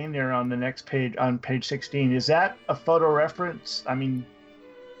Barbara Bain there on the next page, on page 16, is that a photo reference? I mean,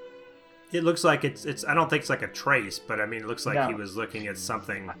 it looks like it's. I don't think it's like a trace, but I mean, it looks like he was looking at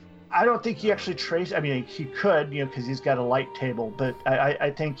something. I don't think he actually traced. I mean, he could, because he's got a light table, but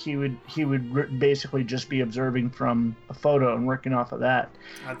I think he would basically just be observing from a photo and working off of that.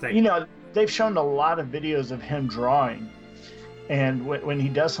 I think they've shown a lot of videos of him drawing, and when he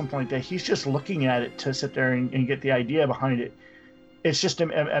does something like that, he's just looking at it to sit there and get the idea behind it. It's just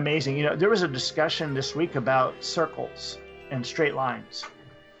amazing. There was a discussion this week about circles and straight lines.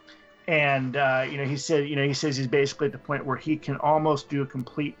 And he says he's basically at the point where he can almost do a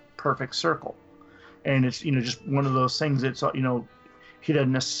complete perfect circle, and it's just one of those things that's he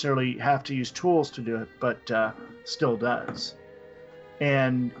doesn't necessarily have to use tools to do it, but still does.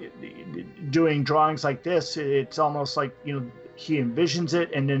 And doing drawings like this, it's almost like he envisions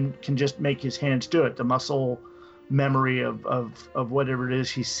it and then can just make his hands do it. The muscle memory of whatever it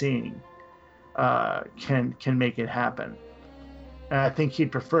is he's seeing can make it happen. And I think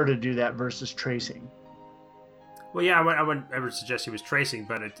he'd prefer to do that versus tracing. Well, yeah, I wouldn't ever suggest he was tracing,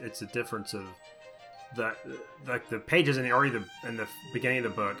 but it's a difference of the pages in the beginning of the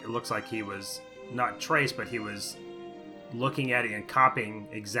book. It looks like he was not traced, but he was looking at it and copying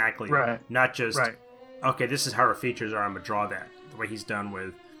exactly, right. Not just okay, this is how her features are. I'm gonna draw that the way he's done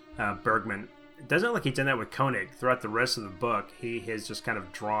with Bergman. It doesn't look like he's done that with Koenig. Throughout the rest of the book, he has just kind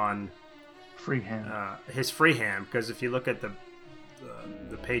of drawn freehand. His freehand, because if you look at the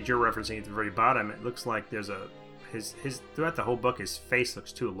page you're referencing at the very bottom, it looks like there's his throughout the whole book, his face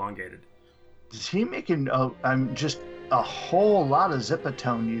looks too elongated. Is he making just a whole lot of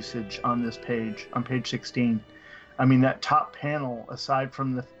Zipatone usage on this page, on page 16? I mean, that top panel, aside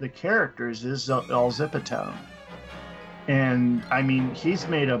from the characters, is all Zipatone. And I mean, he's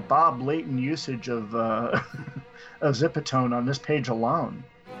made a Bob Layton usage of of Zipatone on this page alone.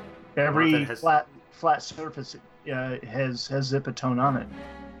 Every flat surface has Zipatone on it.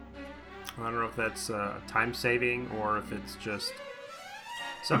 I don't know if that's time saving or if it's just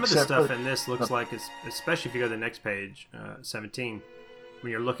some of the stuff in this looks like it's, especially if you go to the next page, 17,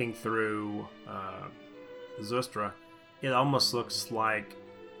 when you're looking through Zostra, it almost looks like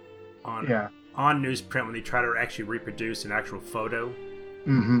on newsprint when they try to actually reproduce an actual photo.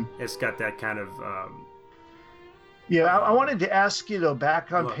 Mm-hmm. It's got that kind of. I wanted to ask you though,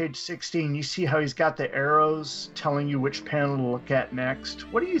 back on page 16, you see how he's got the arrows telling you which panel to look at next.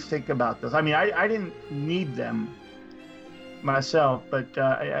 What do you think about this? I mean, I didn't need them myself, but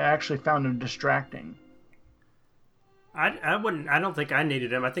I actually found them distracting. I don't think I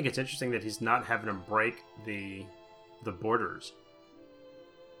needed him. I think it's interesting that he's not having him break the borders.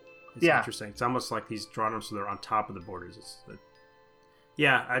 It's interesting. It's almost like he's drawn them so they're on top of the borders.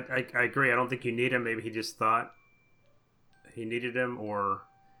 I agree. I don't think you need him. Maybe he just thought he needed him, or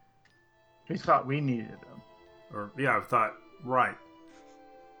he thought we needed him. Or I thought right.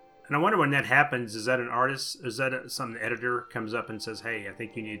 And I wonder when that happens, is that an artist? Is that some editor comes up and says, "Hey, I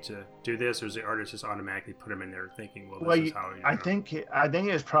think you need to do this," or is the artist just automatically put him in there thinking, "Well, this is how you." I think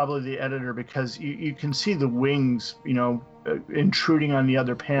it's probably the editor, because you can see the wings, intruding on the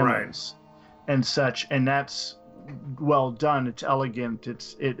other panels, and such, and that's well done. It's elegant.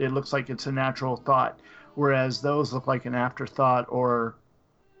 It looks like it's a natural thought, whereas those look like an afterthought, or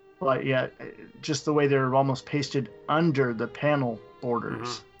just the way they're almost pasted under the panel borders.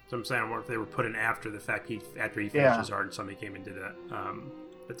 Mm-hmm. So I'm saying, what if they were put in after the fact, after he finished his art and somebody came and did that.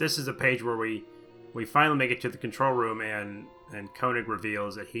 But this is a page where we finally make it to the control room, and Koenig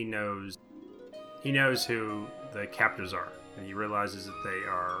reveals that he knows who the captors are, and he realizes that they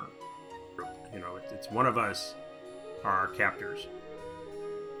are, it's one of us are our captors.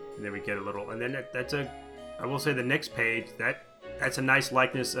 And then we get a little, and then I will say the next page, that's a nice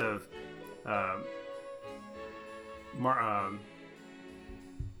likeness of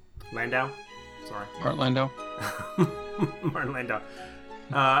Landau. Sorry. Martin Landau. Martin Landau.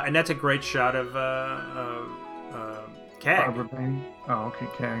 And that's a great shot of Cag. Barbara Bain. Oh, okay,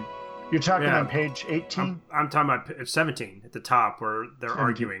 Cag. You're talking on page 18? I'm talking about 17 at the top where they're 17.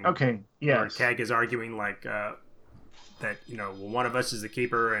 arguing. Okay, yes. Where Cag is arguing like that, one of us is the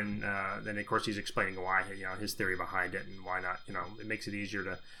keeper, and then of course he's explaining why, his theory behind it and why not. It makes it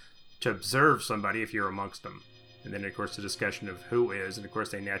easier to observe somebody if you're amongst them. And then, of course, the discussion of who is, and of course,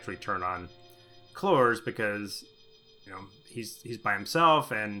 they naturally turn on Clores because, he's by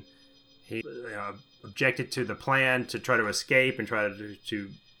himself, and he objected to the plan to try to escape and try to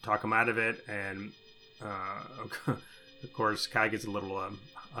talk him out of it. And of course, Kai gets a little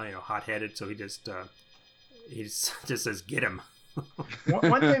hot-headed, so he just says, "Get him."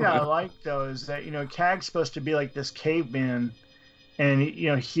 One thing I like though is that Kag's supposed to be like this caveman, and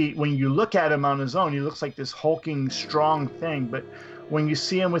he when you look at him on his own, he looks like this hulking, strong thing. But when you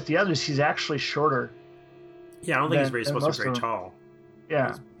see him with the others, he's actually shorter. Yeah, I don't think he's supposed to be very tall.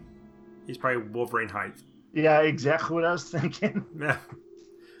 Yeah, he's probably Wolverine height. Yeah, exactly what I was thinking. Yeah,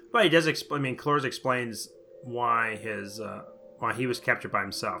 but he does explain. I mean, Clores explains why why he was captured by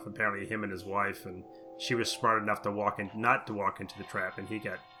himself. Apparently, him and his wife, and she was smart enough to not to walk into the trap, and he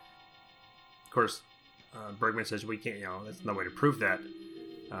got. Of course, Bergman says we can't. There's no way to prove that.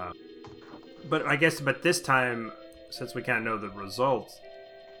 But this time, since we kind of know the results,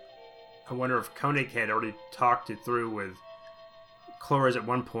 I wonder if Koenig had already talked it through with Clores at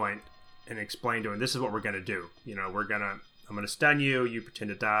one point and explained to him, "This is what we're going to do. I'm going to stun you. You pretend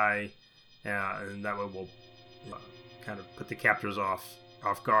to die, and that way we'll kind of put the captors off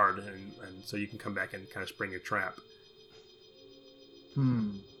guard, and so you can come back and kind of spring your trap." I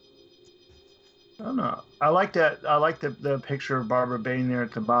don't know. I like that. I like the picture of Barbara Bain there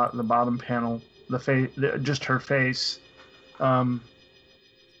at the bottom panel. The face, just her face.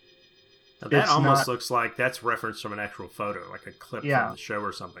 That almost looks like that's referenced from an actual photo, like a clip from the show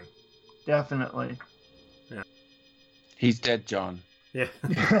or something. Definitely. Yeah. He's dead, John. Yeah.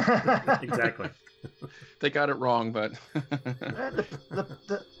 Exactly. They got it wrong, but the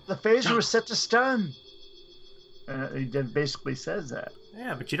phaser was set to stun. He basically says that.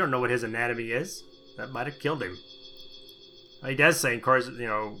 Yeah, but you don't know what his anatomy is. That might have killed him. He does say, of course,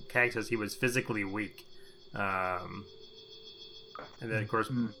 Kag says he was physically weak. And then,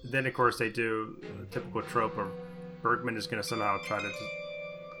 of course, they do the typical trope of Bergman is going to somehow try to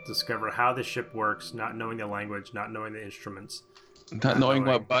discover how the ship works, not knowing the language, not knowing the instruments. Not knowing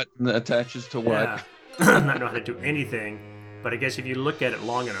what button attaches to what. Yeah. Not know how to do anything. But I guess if you look at it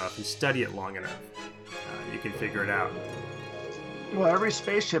long enough and study it long enough, you can figure it out. Well, every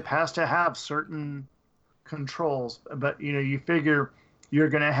spaceship has to have certain controls, but you figure you're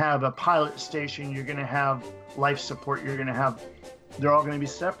going to have a pilot station, you're going to have life support, they're all going to be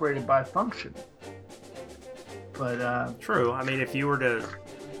separated by function. But true. I mean, if you were to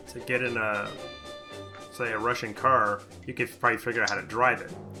get in a Russian car, you could probably figure out how to drive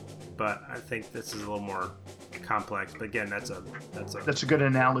it. But I think this is a little more complex. But again, that's a good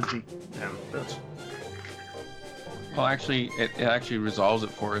analogy. Yeah. Well, actually, it actually resolves it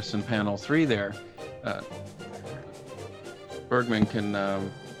for us in panel 3 there. Bergman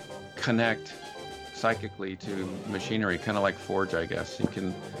can connect psychically to machinery, kind of like Forge, I guess. He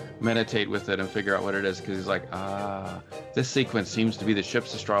can meditate with it and figure out what it is, because he's like, this sequence seems to be the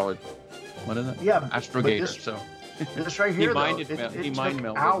ship's astrology. What is it? Yeah, astrogator. So this right here, it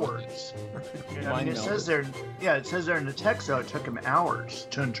took hours. It says there, it says there in the text, though, it took him hours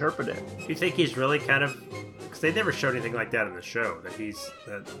to interpret it. Do you think he's really kind of, because they never showed anything like that in the show, that he's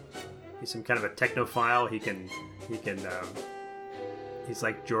some kind of a technophile? He can he's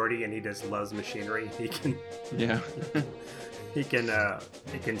like Geordi, and he just loves machinery. He can he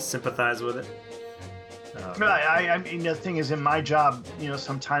can sympathize with it. I mean, the thing is, in my job,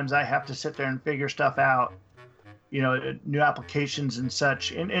 sometimes I have to sit there and figure stuff out, new applications and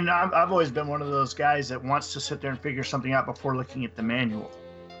such. And I've always been one of those guys that wants to sit there and figure something out before looking at the manual.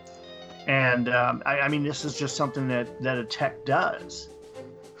 And I mean, this is just something that a tech does.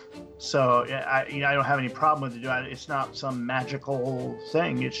 So I don't have any problem with it. It's not some magical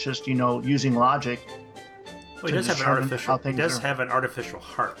thing. It's just using logic. Well, he does have an artificial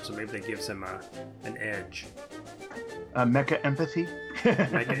heart, so maybe that gives him an edge. Mecha empathy.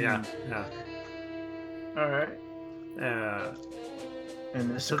 Yeah. All right.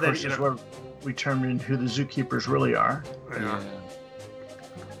 And this, of course, is where we turn into who the zookeepers really are. Yeah.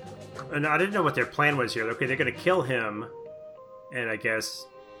 And I didn't know what their plan was here. Okay, they're going to kill him, and I guess.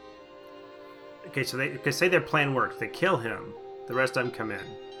 Okay, so they could say their plan works. They kill him. The rest of them come in,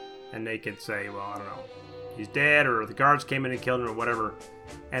 and they could say, "Well, I don't know, he's dead," or the guards came in and killed him, or whatever.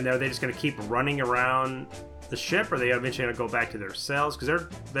 And are they just going to keep running around the ship, or are they eventually going to go back to their cells? Because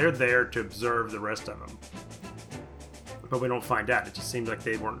they're there to observe the rest of them. But we don't find out. It just seems like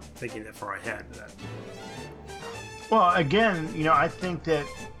they weren't thinking that far ahead. Well, again, I think that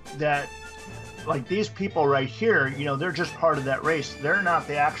like these people right here, they're just part of that race. They're not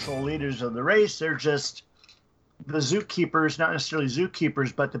the actual leaders of the race. They're just the zookeepers, not necessarily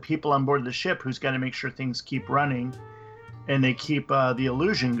zookeepers, but the people on board the ship who's got to make sure things keep running and they keep the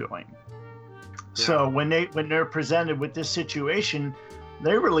illusion going. Yeah. So when they're presented with this situation,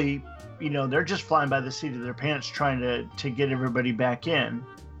 they really, they're just flying by the seat of their pants trying to get everybody back in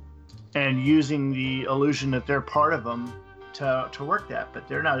and using the illusion that they're part of them to work that, but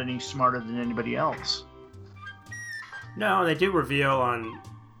they're not any smarter than anybody else. No, they do reveal on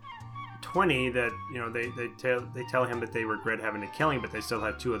 20 that they tell him that they regret having to kill him, but they still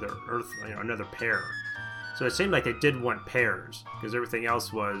have two other another pair. So it seemed like they did want pairs because everything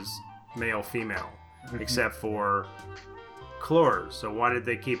else was male female, except for Clores. So why did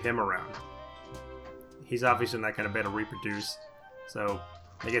they keep him around? He's obviously not going to be able to reproduce, so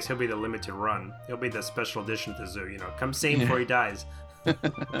I guess he'll be the limited run. He'll be the special edition to the zoo. Come see him before he dies. So,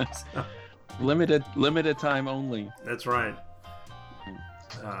 limited time only. that's right.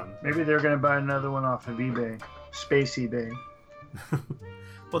 Maybe they're going to buy another one off of eBay, Space eBay.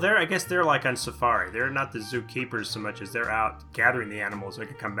 Well, I guess they're like on safari. They're not the zookeepers so much as they're out gathering the animals so they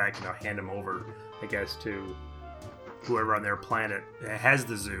can come back and hand them over, I guess, to whoever on their planet has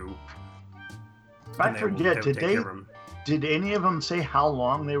the zoo. I forget, did any of them say how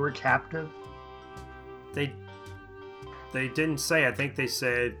long they were captive? They didn't say. I think they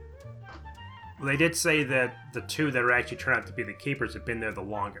said... Well, they did say that the two that are actually turned out to be the keepers have been there the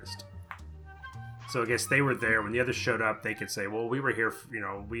longest. So I guess they were there. When the others showed up, they could say, well, we were here,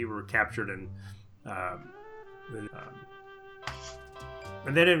 we were captured and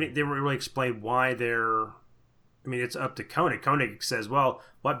they didn't really explain why they're... I mean, it's up to Koenig. Koenig says, well,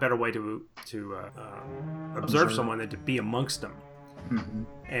 what better way to observe someone than to be amongst them?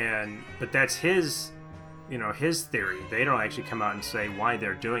 Mm-hmm. But that's his theory. They don't actually come out and say why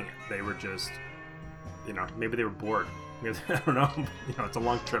they're doing it. They were just, maybe they were bored. I don't know. It's a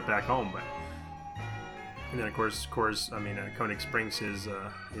long trip back home, but... And then, of course, Koenig springs his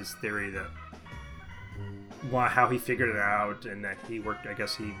theory that how he figured it out, and that he worked it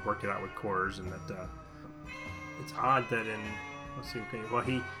out with Cores, and that it's odd that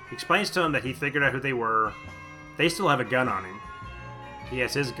he explains to him that he figured out who they were. They still have a gun on him. He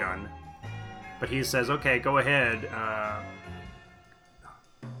has his gun, but he says, "Okay, go ahead.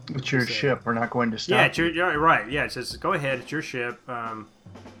 It's your ship. We're not going to stop." Yeah, you're right. Yeah, it says, "Go ahead. It's your ship."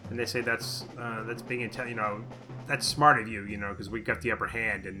 And they say that's being that's smart of you, because we got the upper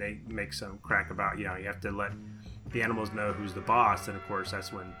hand, and they make some crack about you have to let the animals know who's the boss, and of course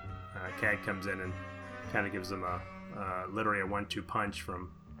that's when Cad comes in and kind of gives them literally a 1-2 punch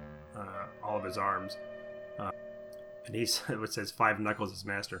from all of his arms, and he says 5 knuckles his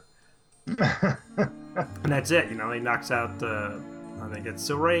master, and that's it. He knocks out I think it's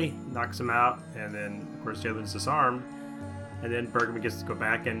Silray, knocks him out, and then of course Jalen's disarmed. And then Bergman gets to go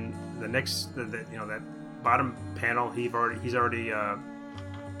back, and the next, that bottom panel, he's already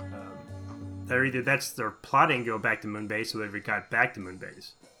they're plotting to go back to Moonbase, so they've got back to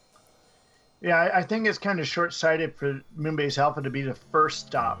Moonbase. Yeah, I think it's kind of short-sighted for Moonbase Alpha to be the first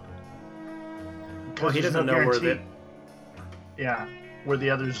stop. Well, he doesn't know where where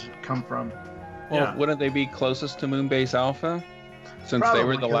the others come from. Well, wouldn't they be closest to Moonbase Alpha, since they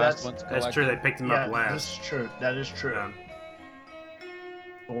were the last ones collected? That's true. They picked them up last. That's true. That is true.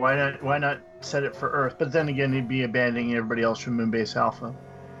 Why not set it for Earth? But then again, he'd be abandoning everybody else from Moonbase Alpha.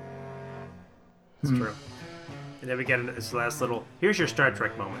 That's true. And then we get this last little... Here's your Star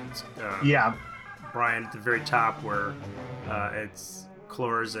Trek moment. Brian at the very top where it's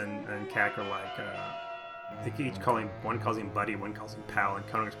Clores and Kak are like... they each one calls him Buddy, one calls him Pal, and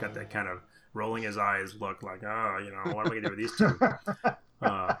Konig's got that kind of rolling his eyes look like, what am I going to do with these two?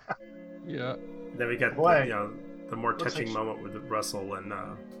 Yeah. Then we got the more touching moment with Russell, and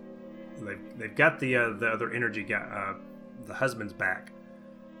they've got the other energy guy, the husband's back.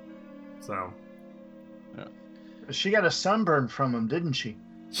 So, she got a sunburn from him, didn't she?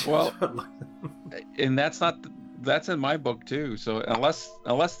 Well, and that's in my book too. So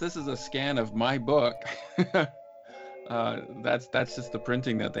unless this is a scan of my book, that's just the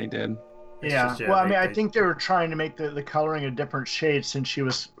printing that they did. Yeah. Well, I think they were trying to make the coloring a different shade since she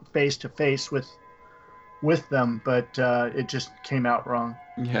was face to face with them, but it just came out wrong.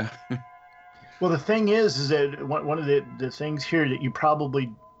 Yeah. Well, the thing is that one of the things here that you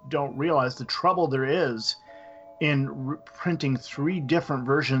probably don't realize, the trouble there is in printing 3 different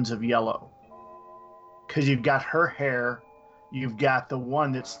versions of yellow, because you've got her hair, you've got the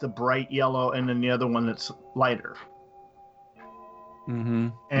one that's the bright yellow, and then the other one that's lighter. Mm-hmm.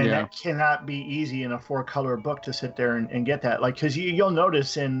 And that cannot be easy in a 4-color book to sit there and get that. Like, because you'll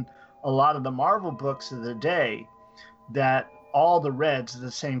notice in a lot of the Marvel books of the day that all the reds are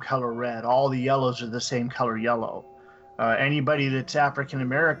the same color red, all the yellows are the same color yellow. Anybody that's African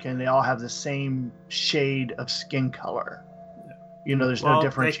American, they all have the same shade of skin color. There's no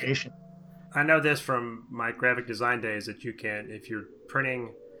differentiation. I know this from my graphic design days that you can, if you're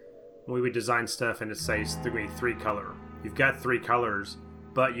printing when we would design stuff and it says 3 color. You've got 3 colors,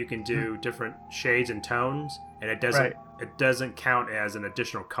 but you can do different shades and tones, and it doesn't count as an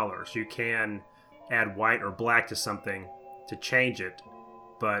additional color. So you can add white or black to something to change it,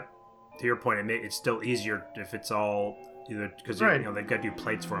 but to your point, it's still easier if it's all either, because they've got to do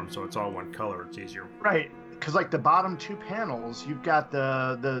plates for them, so it's all one color. It's easier. Right, because like the bottom 2 panels, you've got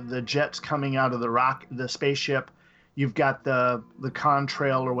the jets coming out of the spaceship. You've got the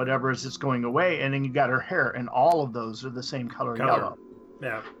contrail or whatever as it's going away, and then you've got her hair, and all of those are the same color. Yellow.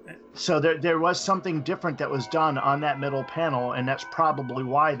 Yeah. So there was something different that was done on that middle panel, and that's probably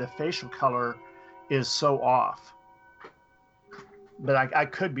why the facial color is so off. But I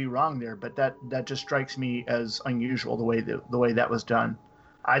could be wrong there, but that just strikes me as unusual the way that was done.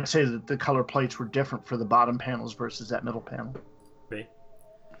 I'd say that the color plates were different for the bottom panels versus that middle panel.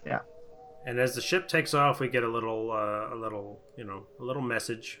 Yeah. And as the ship takes off, we get a little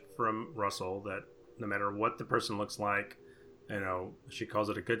message from Russell that no matter what the person looks like, she calls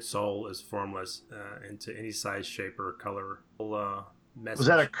it a good soul is formless into any size, shape, or color. Message, was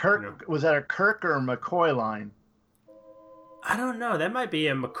that a Kirk? Was that a Kirk or a McCoy line? I don't know. That might be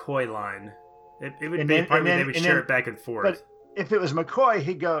a McCoy line. It would be probably they would share it back and forth. But if it was McCoy,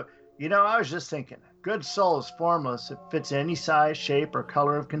 he'd go, I was just thinking, good soul is formless. It fits any size, shape, or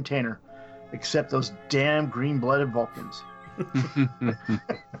color of container, except those damn green-blooded Vulcans.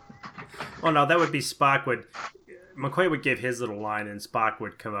 Well, no, that would be Spock McCoy would give his little line, and Spock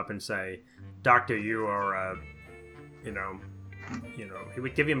would come up and say, "Doctor, you are, he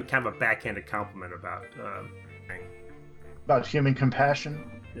would give him kind of a backhanded compliment about human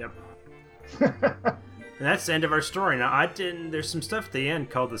compassion." Yep. And that's the end of our story. Now, there's some stuff at the end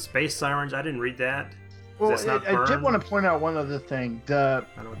called the Space Sirens. I didn't read that. Well, I did want to point out one other thing.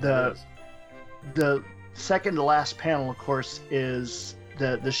 The second to last panel, of course, is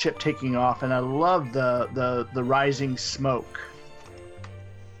the ship taking off, and I love the rising smoke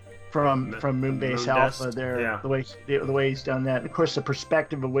from Moonbase Alpha there. Yeah. The way he's done that, and of course the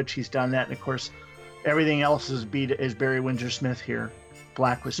perspective of which he's done that, and of course everything else is Barry Windsor Smith here,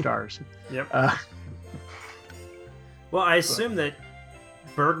 black with stars. Yep. Well, I assume that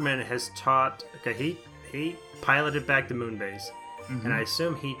Bergman has taught. Okay, he piloted back to Moonbase, and I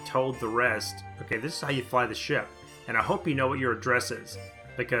assume he told the rest. Okay, this is how you fly the ship, and I hope you know what your address is,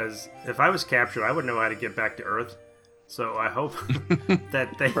 because if I was captured, I would know how to get back to Earth. So I hope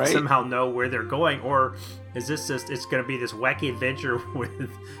that they somehow know where they're going, or is this just it's going to be this wacky adventure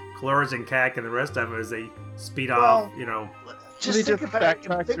with Clores and Cac and the rest of them as they speed off? Just think about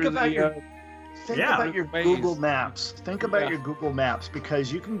your Google Maps. Think about your Google Maps,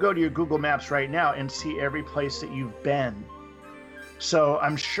 because you can go to your Google Maps right now and see every place that you've been. So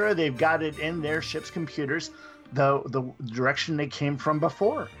I'm sure they've got it in their ship's computers, the direction they came from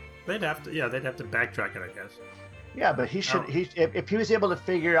before. They'd have to backtrack it, I guess. Yeah, but he should. If he was able to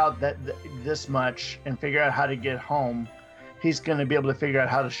figure out this much and figure out how to get home, he's going to be able to figure out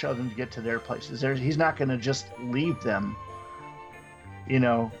how to show them to get to their places. He's not going to just leave them,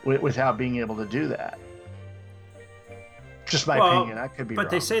 without being able to do that. Just my opinion. I could be wrong.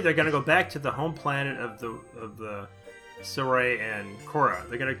 But they say they're going to go back to the home planet of the Silray and Korra.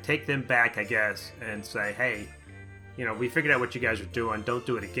 They're going to take them back, I guess, and say, hey, we figured out what you guys are doing. Don't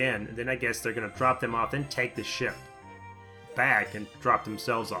do it again. And then I guess they're going to drop them off, then take the ship back and drop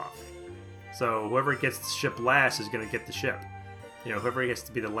themselves off. So whoever gets the ship last is going to get the ship. Whoever gets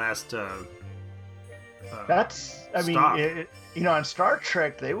to be the last. On Star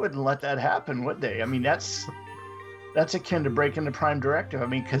Trek, they wouldn't let that happen, would they? I mean, that's akin to breaking the Prime Directive. I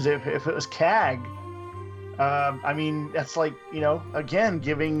mean, because if it was CAG, that's like, again,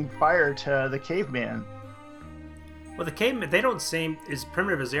 giving fire to the caveman. Well, the cavemen, they don't seem, as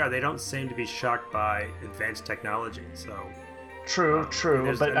primitive as they are, they don't seem to be shocked by advanced technology, so... True.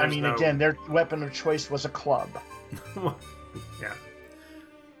 But, again, their weapon of choice was a club. Yeah.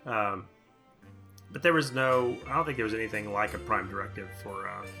 But there was I don't think there was anything like a Prime Directive for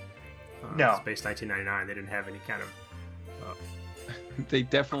Space 1999. They didn't have any kind of... They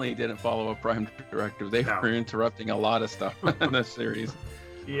definitely didn't follow a Prime Directive. They were interrupting a lot of stuff in this series.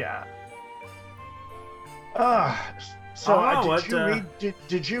 Yeah.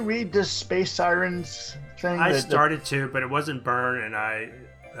 Did you read this Space Sirens thing? I started to, but it wasn't Byrne, and I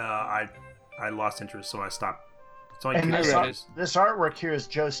lost interest, so I stopped. It's only this artwork here is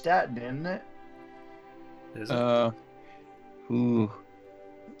Joe Staton, isn't it? Is it?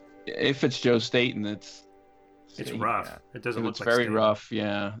 If it's Joe Staton, it's rough. Yeah. It doesn't look like very Staton. rough.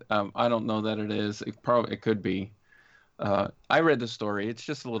 Yeah, I don't know that it is. It could be. I read the story. It's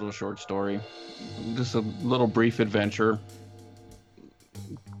just a little short story, just a little brief adventure.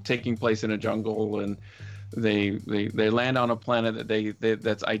 taking place in a jungle, and they land on a planet that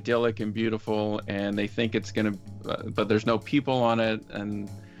that's idyllic and beautiful, and they think it's gonna, but there's no people on it, and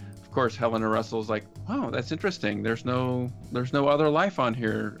of course Helena Russell's like, wow, that's interesting. There's no other life on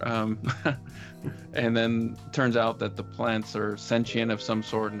here, and then turns out that the plants are sentient of some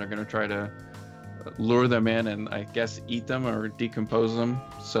sort, and they're gonna try to lure them in and I guess eat them or decompose them.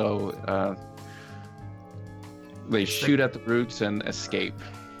 So they shoot at the roots and escape.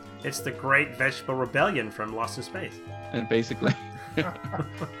 It's the Great Vegetable Rebellion from Lost in Space. And basically,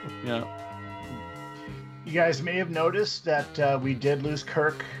 yeah. You guys may have noticed that we did lose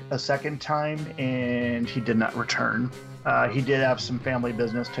Kirk a second time, and he did not return. He did have some family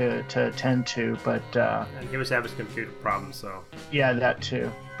business to attend to, but and he was having some computer problems, so yeah, that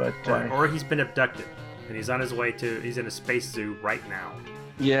too. But or he's been abducted, and he's on his way he's in a space zoo right now.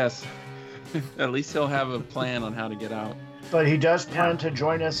 Yes, at least he'll have a plan on how to get out. But he does plan to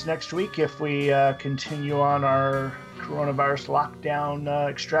join us next week if we continue on our coronavirus lockdown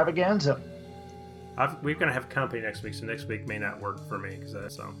extravaganza. We're going to have company next week, so next week may not work for me.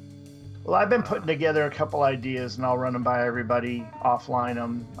 Well, I've been putting together a couple ideas, and I'll run them by everybody offline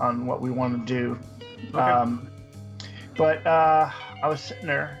on what we want to do. Okay. But I was sitting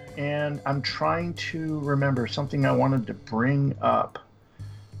there, and I'm trying to remember something I wanted to bring up.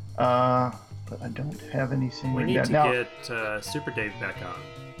 But I don't have anything. We need to now, get Super Dave back on.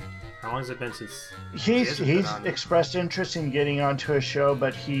 How long has it been since he's expressed interest in getting onto a show,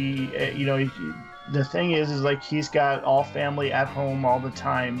 but he the thing is like he's got all family at home all the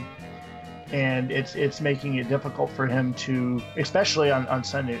time, and it's making it difficult for him to, especially on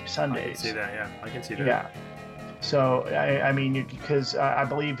Sundays. I can see that. Yeah, I can see that. Yeah. So I mean, because I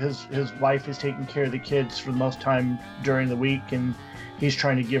believe his wife is taking care of the kids for the most time during the week, and he's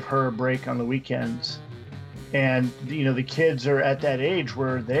trying to give her a break on the weekends. And the kids are at that age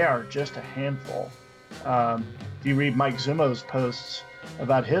where they are just a handful. If you read Mike Zumo's posts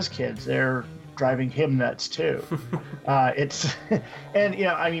about his kids, they're driving him nuts too.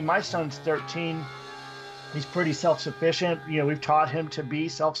 And my son's 13. He's pretty self-sufficient. We've taught him to be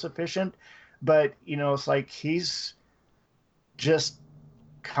self-sufficient, but it's like he's just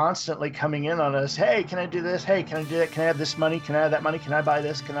constantly coming in on us. Hey, can I do this? Hey, can I do that? Can I have this money? Can I have that money? Can I buy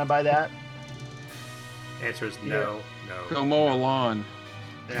this? Can I buy that? Answer is no. Go mow a lawn.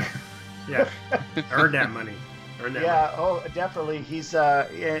 Yeah. Earn that money. Yeah, oh, definitely. He's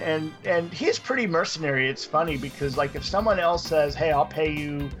and he's pretty mercenary. It's funny because like if someone else says, "Hey, I'll pay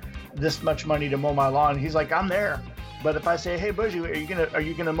you this much money to mow my lawn," he's like, "I'm there." But if I say, "Hey, Bougie, are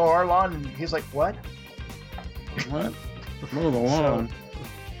you gonna mow our lawn?" and he's like, "What? What? Mow the lawn?" So,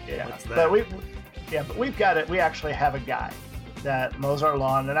 yeah, but we've got it. We actually have a guy that mows our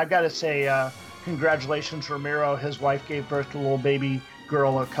lawn, and I got to say, congratulations, Ramiro. His wife gave birth to a little baby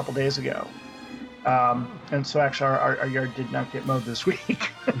girl a couple days ago. And so actually our yard did not get mowed this week.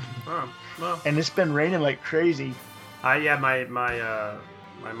 Well. And it's been raining like crazy. My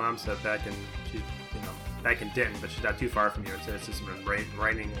mom said back in Denton, but she's not too far from here. It's just been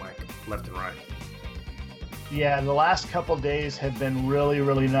raining like left and right. Yeah, the last couple days have been really,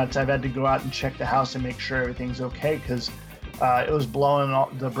 really nuts. I've had to go out and check the house and make sure everything's okay because it was blowing all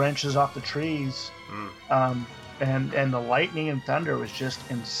the branches off the trees. And the lightning and thunder was just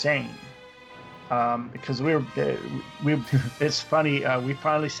insane. Because we it's funny, we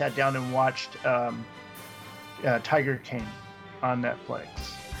finally sat down and watched Tiger King on Netflix,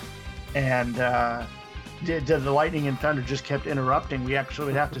 and the lightning and thunder just kept interrupting. We actually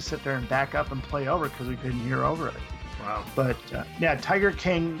would have to sit there and back up and play over because we couldn't hear over it. Wow. But Tiger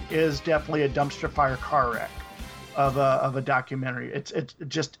King is definitely a dumpster fire car wreck of a documentary. It's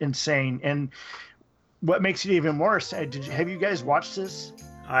just insane. And what makes it even worse, have you guys watched this?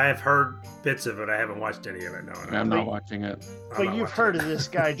 I have heard bits of it. I haven't watched any of it. No, I'm not watching it. But you've heard of this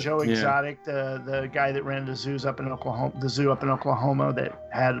guy, Joe Exotic, the guy that ran the zoo up in Oklahoma that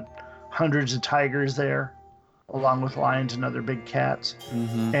had hundreds of tigers there, along with lions and other big cats.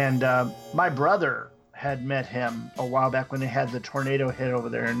 Mm-hmm. And my brother had met him a while back when they had the tornado hit over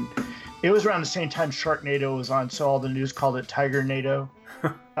there, and it was around the same time Sharknado was on, so all the news called it Tiger-nado.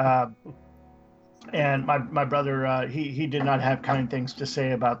 And my brother, he did not have kind things to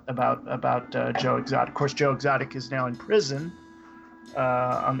say about Joe Exotic. Of course, Joe Exotic is now in prison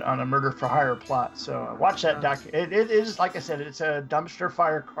on a murder for hire plot. So watch that doc. It is, like I said, it's a dumpster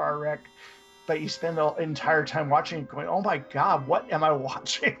fire car wreck, but you spend the entire time watching it going, oh my God, what am I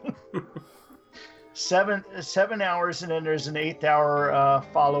watching? 7 hours, and then there's an 8th hour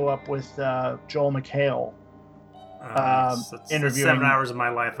follow-up with Joel McHale. That's interviewing 7 hours of my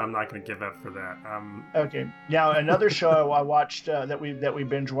life. I'm not going to give up for that. Okay. Now another show I watched that we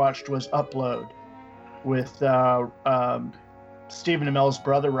binge watched was Upload with Stephen Amell's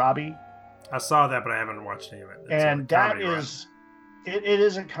brother Robbie. I saw that, but I haven't watched any of it. And that is, it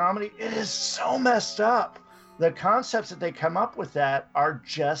is a comedy. It is so messed up. The concepts that they come up with that are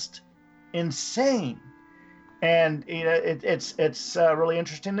just insane. And you know, it's really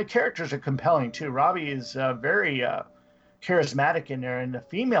interesting. The characters are compelling too. Robbie is very charismatic in there, and the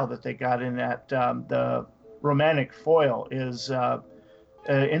female that they got in that the romantic foil is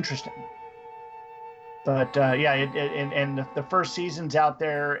interesting. But yeah, and the first season's out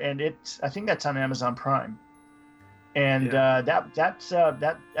there, and I think that's on Amazon Prime. And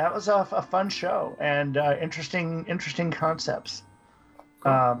that was a fun show and interesting concepts.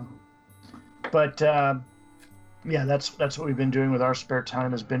 Cool. Yeah, that's what we've been doing with our spare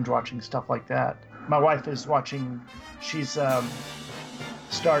time, is binge watching stuff like that. My wife is watching. She's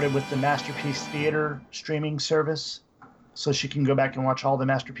started with the Masterpiece Theater streaming service, so she can go back and watch all the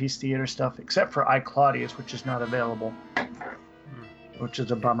Masterpiece Theater stuff, except for iClaudius, which is not available, which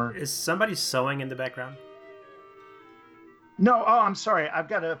is a bummer. Is somebody sewing in the background? No, I'm sorry. I've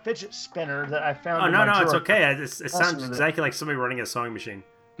got a fidget spinner that I found. Oh, in no, my no, drawer. it's okay. It sounds exactly like somebody running a sewing machine.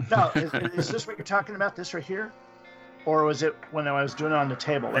 No, is this what you're talking about? This right here? Or was it when I was doing it on the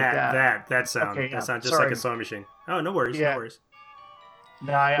table like that? That sound. Okay, yeah. That sounds just Sorry. like a sewing machine. Oh, no worries. Yeah. No worries.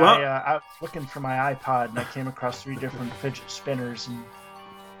 No, I was looking for my iPod, and I came across 3 different fidget spinners, and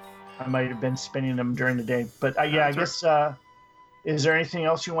I might have been spinning them during the day. But I guess. Is there anything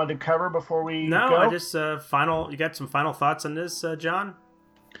else you wanted to cover before we go? No, I just You got some final thoughts on this, John?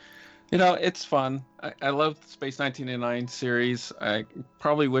 You know, it's fun. I love the Space 1999 series. I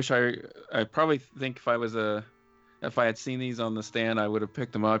probably think if I had seen these on the stand, I would have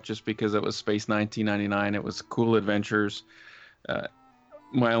picked them up just because it was Space 1999. It was cool adventures.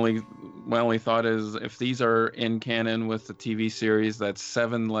 My only thought is, if these are in canon with the TV series, that's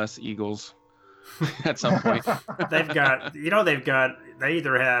 7 less Eagles at some point. They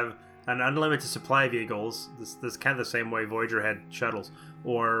either have an unlimited supply of Eagles, this kind of the same way Voyager had shuttles,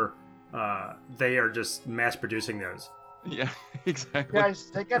 or they are just mass producing those. Yeah, exactly.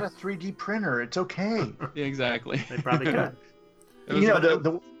 Guys, they got a 3D printer. It's okay. Yeah, exactly. They probably could. You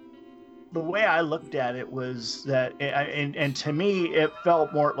know, the way I looked at it was that, and to me, it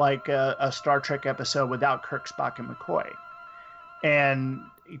felt more like a Star Trek episode without Kirk, Spock, and McCoy. And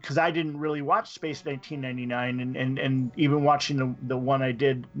because I didn't really watch Space 1999, and even watching the one I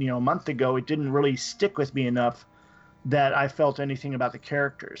did, a month ago, it didn't really stick with me enough that I felt anything about the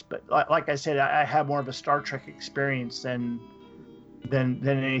characters. But like I said, I have more of a Star Trek experience than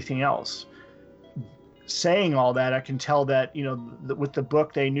anything else. Saying all that, I can tell that with the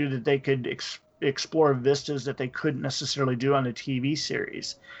book, they knew that they could explore vistas that they couldn't necessarily do on the TV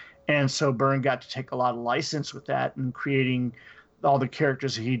series, and so Byrne got to take a lot of license with that and creating all the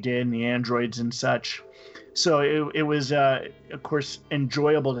characters he did and the androids and such. So it was, of course,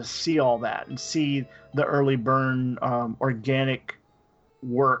 enjoyable to see all that and see the early Byrne organic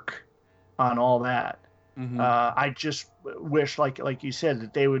work on all that. Mm-hmm. I just wish, like you said,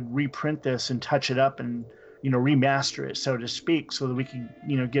 that they would reprint this and touch it up and remaster it, so to speak, so that we can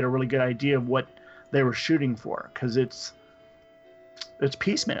get a really good idea of what they were shooting for, because it's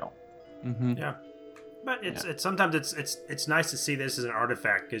piecemeal. Mm-hmm. Yeah. But it's sometimes it's nice to see this as an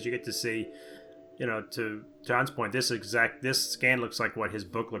artifact, because you get to see, to John's point, this scan looks like what his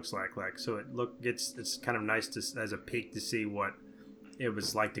book looks like. So it's kind of nice as a peek to see what it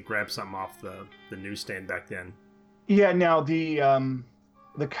was like to grab something off the newsstand back then. Yeah. Now the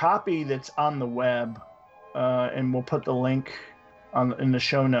copy that's on the web, and we'll put the link in the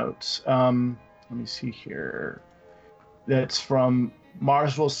show notes. Let me see here. That's from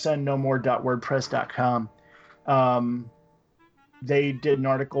marswillsendnomore.wordpress.com. They did an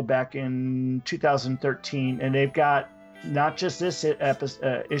article back in 2013, and they've got not just this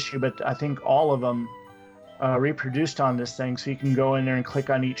issue, but I think all of them reproduced on this thing, so you can go in there and click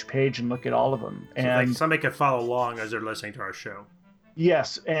on each page and look at all of them. And somebody can follow along as they're listening to our show.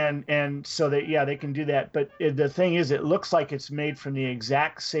 Yes, and so they can do that. But the thing is, it looks like it's made from the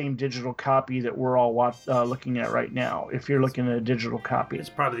exact same digital copy that we're all looking at right now. If you're looking at a digital copy, it's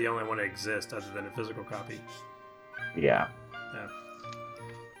probably the only one that exists other than a physical copy. Yeah.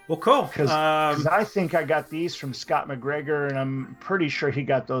 Well, cool. Because I think I got these from Scott McGregor, and I'm pretty sure he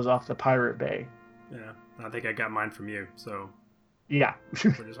got those off the Pirate Bay. Yeah, I think I got mine from you. So yeah,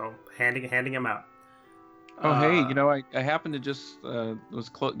 we're just all handing them out. Oh, hey, I happened to just was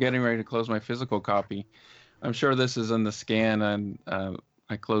getting ready to close my physical copy. I'm sure this is in the scan, and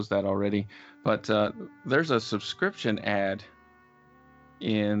I closed that already. But there's a subscription ad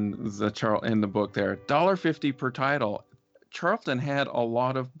in the book there. $1.50 per title. Charlton had a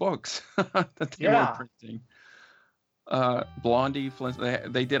lot of books that they were printing. Blondie, Flint,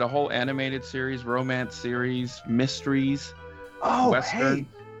 they did a whole animated series, romance series, mysteries, Western,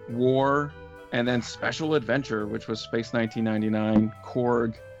 war, and then Special Adventure, which was Space 1999,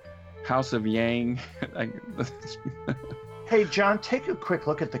 Korg, House of Yang. Hey, John, take a quick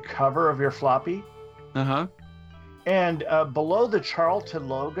look at the cover of your floppy. Uh-huh. And below the Charlton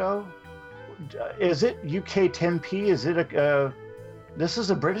logo, is it UK 10p? Is it this is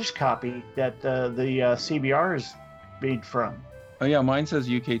a British copy that the CBR is made from. Oh yeah, mine says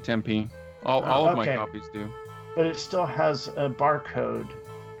UK 10p. All of my copies do. But it still has a barcode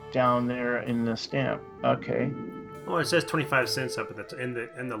down there in the stamp. Okay. Well, it says 25 cents up in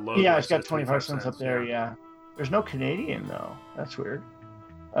the logo. Yeah, it's got 25 cents up there. Yeah. There's no Canadian though. That's weird.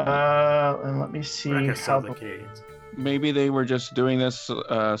 And let me see how the Canadians. Maybe they were just doing this so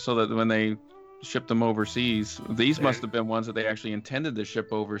that when they shipped them overseas, these must have been ones that they actually intended to ship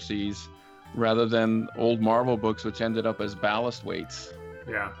overseas, rather than old Marvel books, which ended up as ballast weights.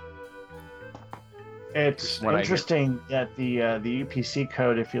 Yeah. It's interesting that the UPC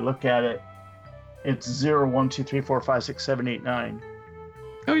code, if you look at it, it's 0123456789.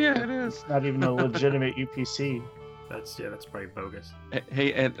 Oh yeah, it is. It's not even a legitimate UPC. That's probably bogus.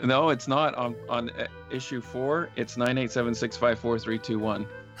 Hey, no, it's not on issue 4. It's 987654321.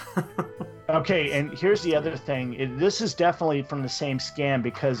 Okay, and here's the other thing. This is definitely from the same scan,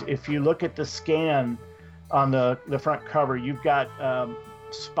 because if you look at the scan on the front cover, you've got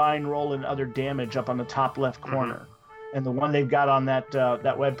spine roll and other damage up on the top left corner. Mm-hmm. And the one they've got on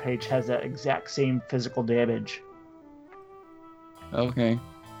that web page has that exact same physical damage. Okay.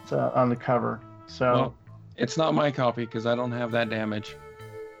 So on the cover. So well, it's not my copy because I don't have that damage.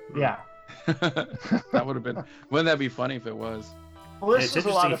 Yeah. That would have been. Wouldn't that be funny if it was? Well, it's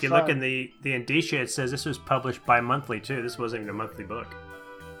interesting. If you look in the indicia, it says this was published bi-monthly too. This wasn't even a monthly book.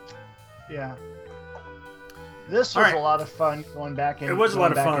 Yeah. This was a lot of fun going back. It was a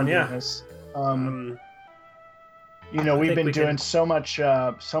lot of fun, yeah. We've been doing so much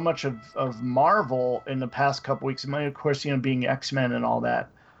of Marvel in the past couple weeks. And of course, being X-Men and all that.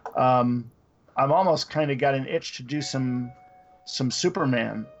 I've almost kind of got an itch to do some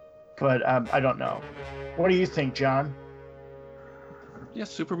Superman, but I don't know. What do you think, John? Yeah,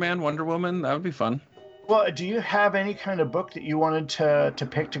 Superman, Wonder Woman, that would be fun. Well, do you have any kind of book that you wanted to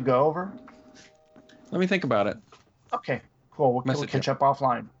pick to go over? Let me think about it. Okay, cool. We'll catch up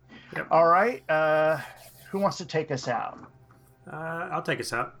offline. Yep. All right. Who wants to take us out? I'll take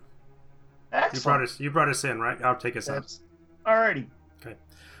us out. Excellent. You brought us in, right? I'll take us out. Alrighty.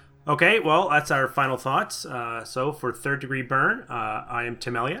 Okay, well, that's our final thoughts. So for Third Degree Byrne, I am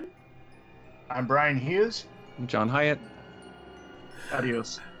Tim Elliott. I'm Brian Hughes. I'm John Hyatt.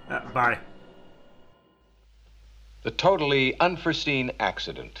 Adios. Bye. The totally unforeseen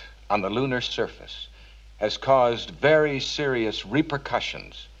accident on the lunar surface has caused very serious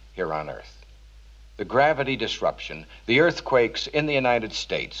repercussions here on Earth. The gravity disruption, the earthquakes in the United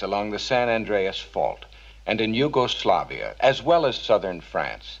States along the San Andreas Fault and in Yugoslavia, as well as southern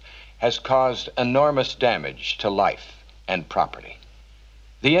France, has caused enormous damage to life and property.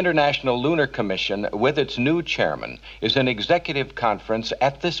 The International Lunar Commission, with its new chairman, is in executive conference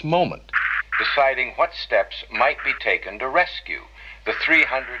at this moment, deciding what steps might be taken to rescue the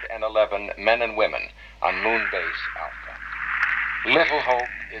 311 men and women on Moon Base Alpha. Little hope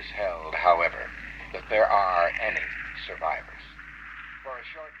is held, however, that there are any survivors. For a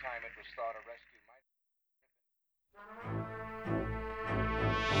short time, it was thought a rescue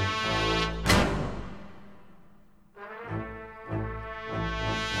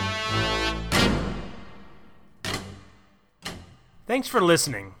Thanks for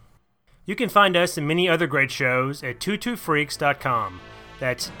listening. You can find us and many other great shows at twotwofreaks.com.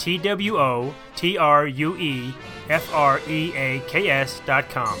 That's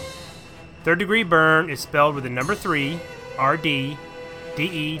TWOTRUEFREAKS.com. Third Degree Byrne is spelled with the number 3,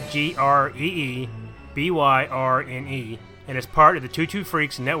 RDDEGREEBYRNE, and is part of the Two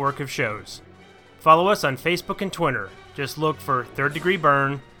Freaks network of shows. Follow us on Facebook and Twitter. Just look for Third Degree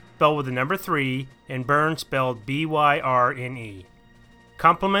Byrne, spelled with the number 3, and Byrne spelled BYRNE.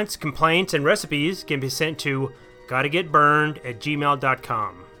 Compliments, complaints, and recipes can be sent to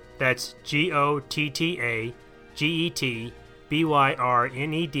gottagetburned@gmail.com. That's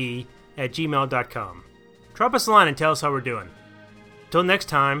GOTTAGETBYRNED@gmail.com. Drop us a line and tell us how we're doing. Till next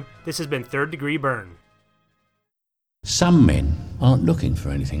time, this has been Third Degree Byrne. Some men aren't looking for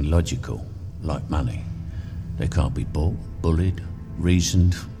anything logical, like money. They can't be bought, bullied,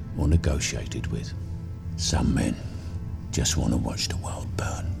 reasoned or negotiated with. Some men just want to watch the world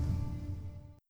burn.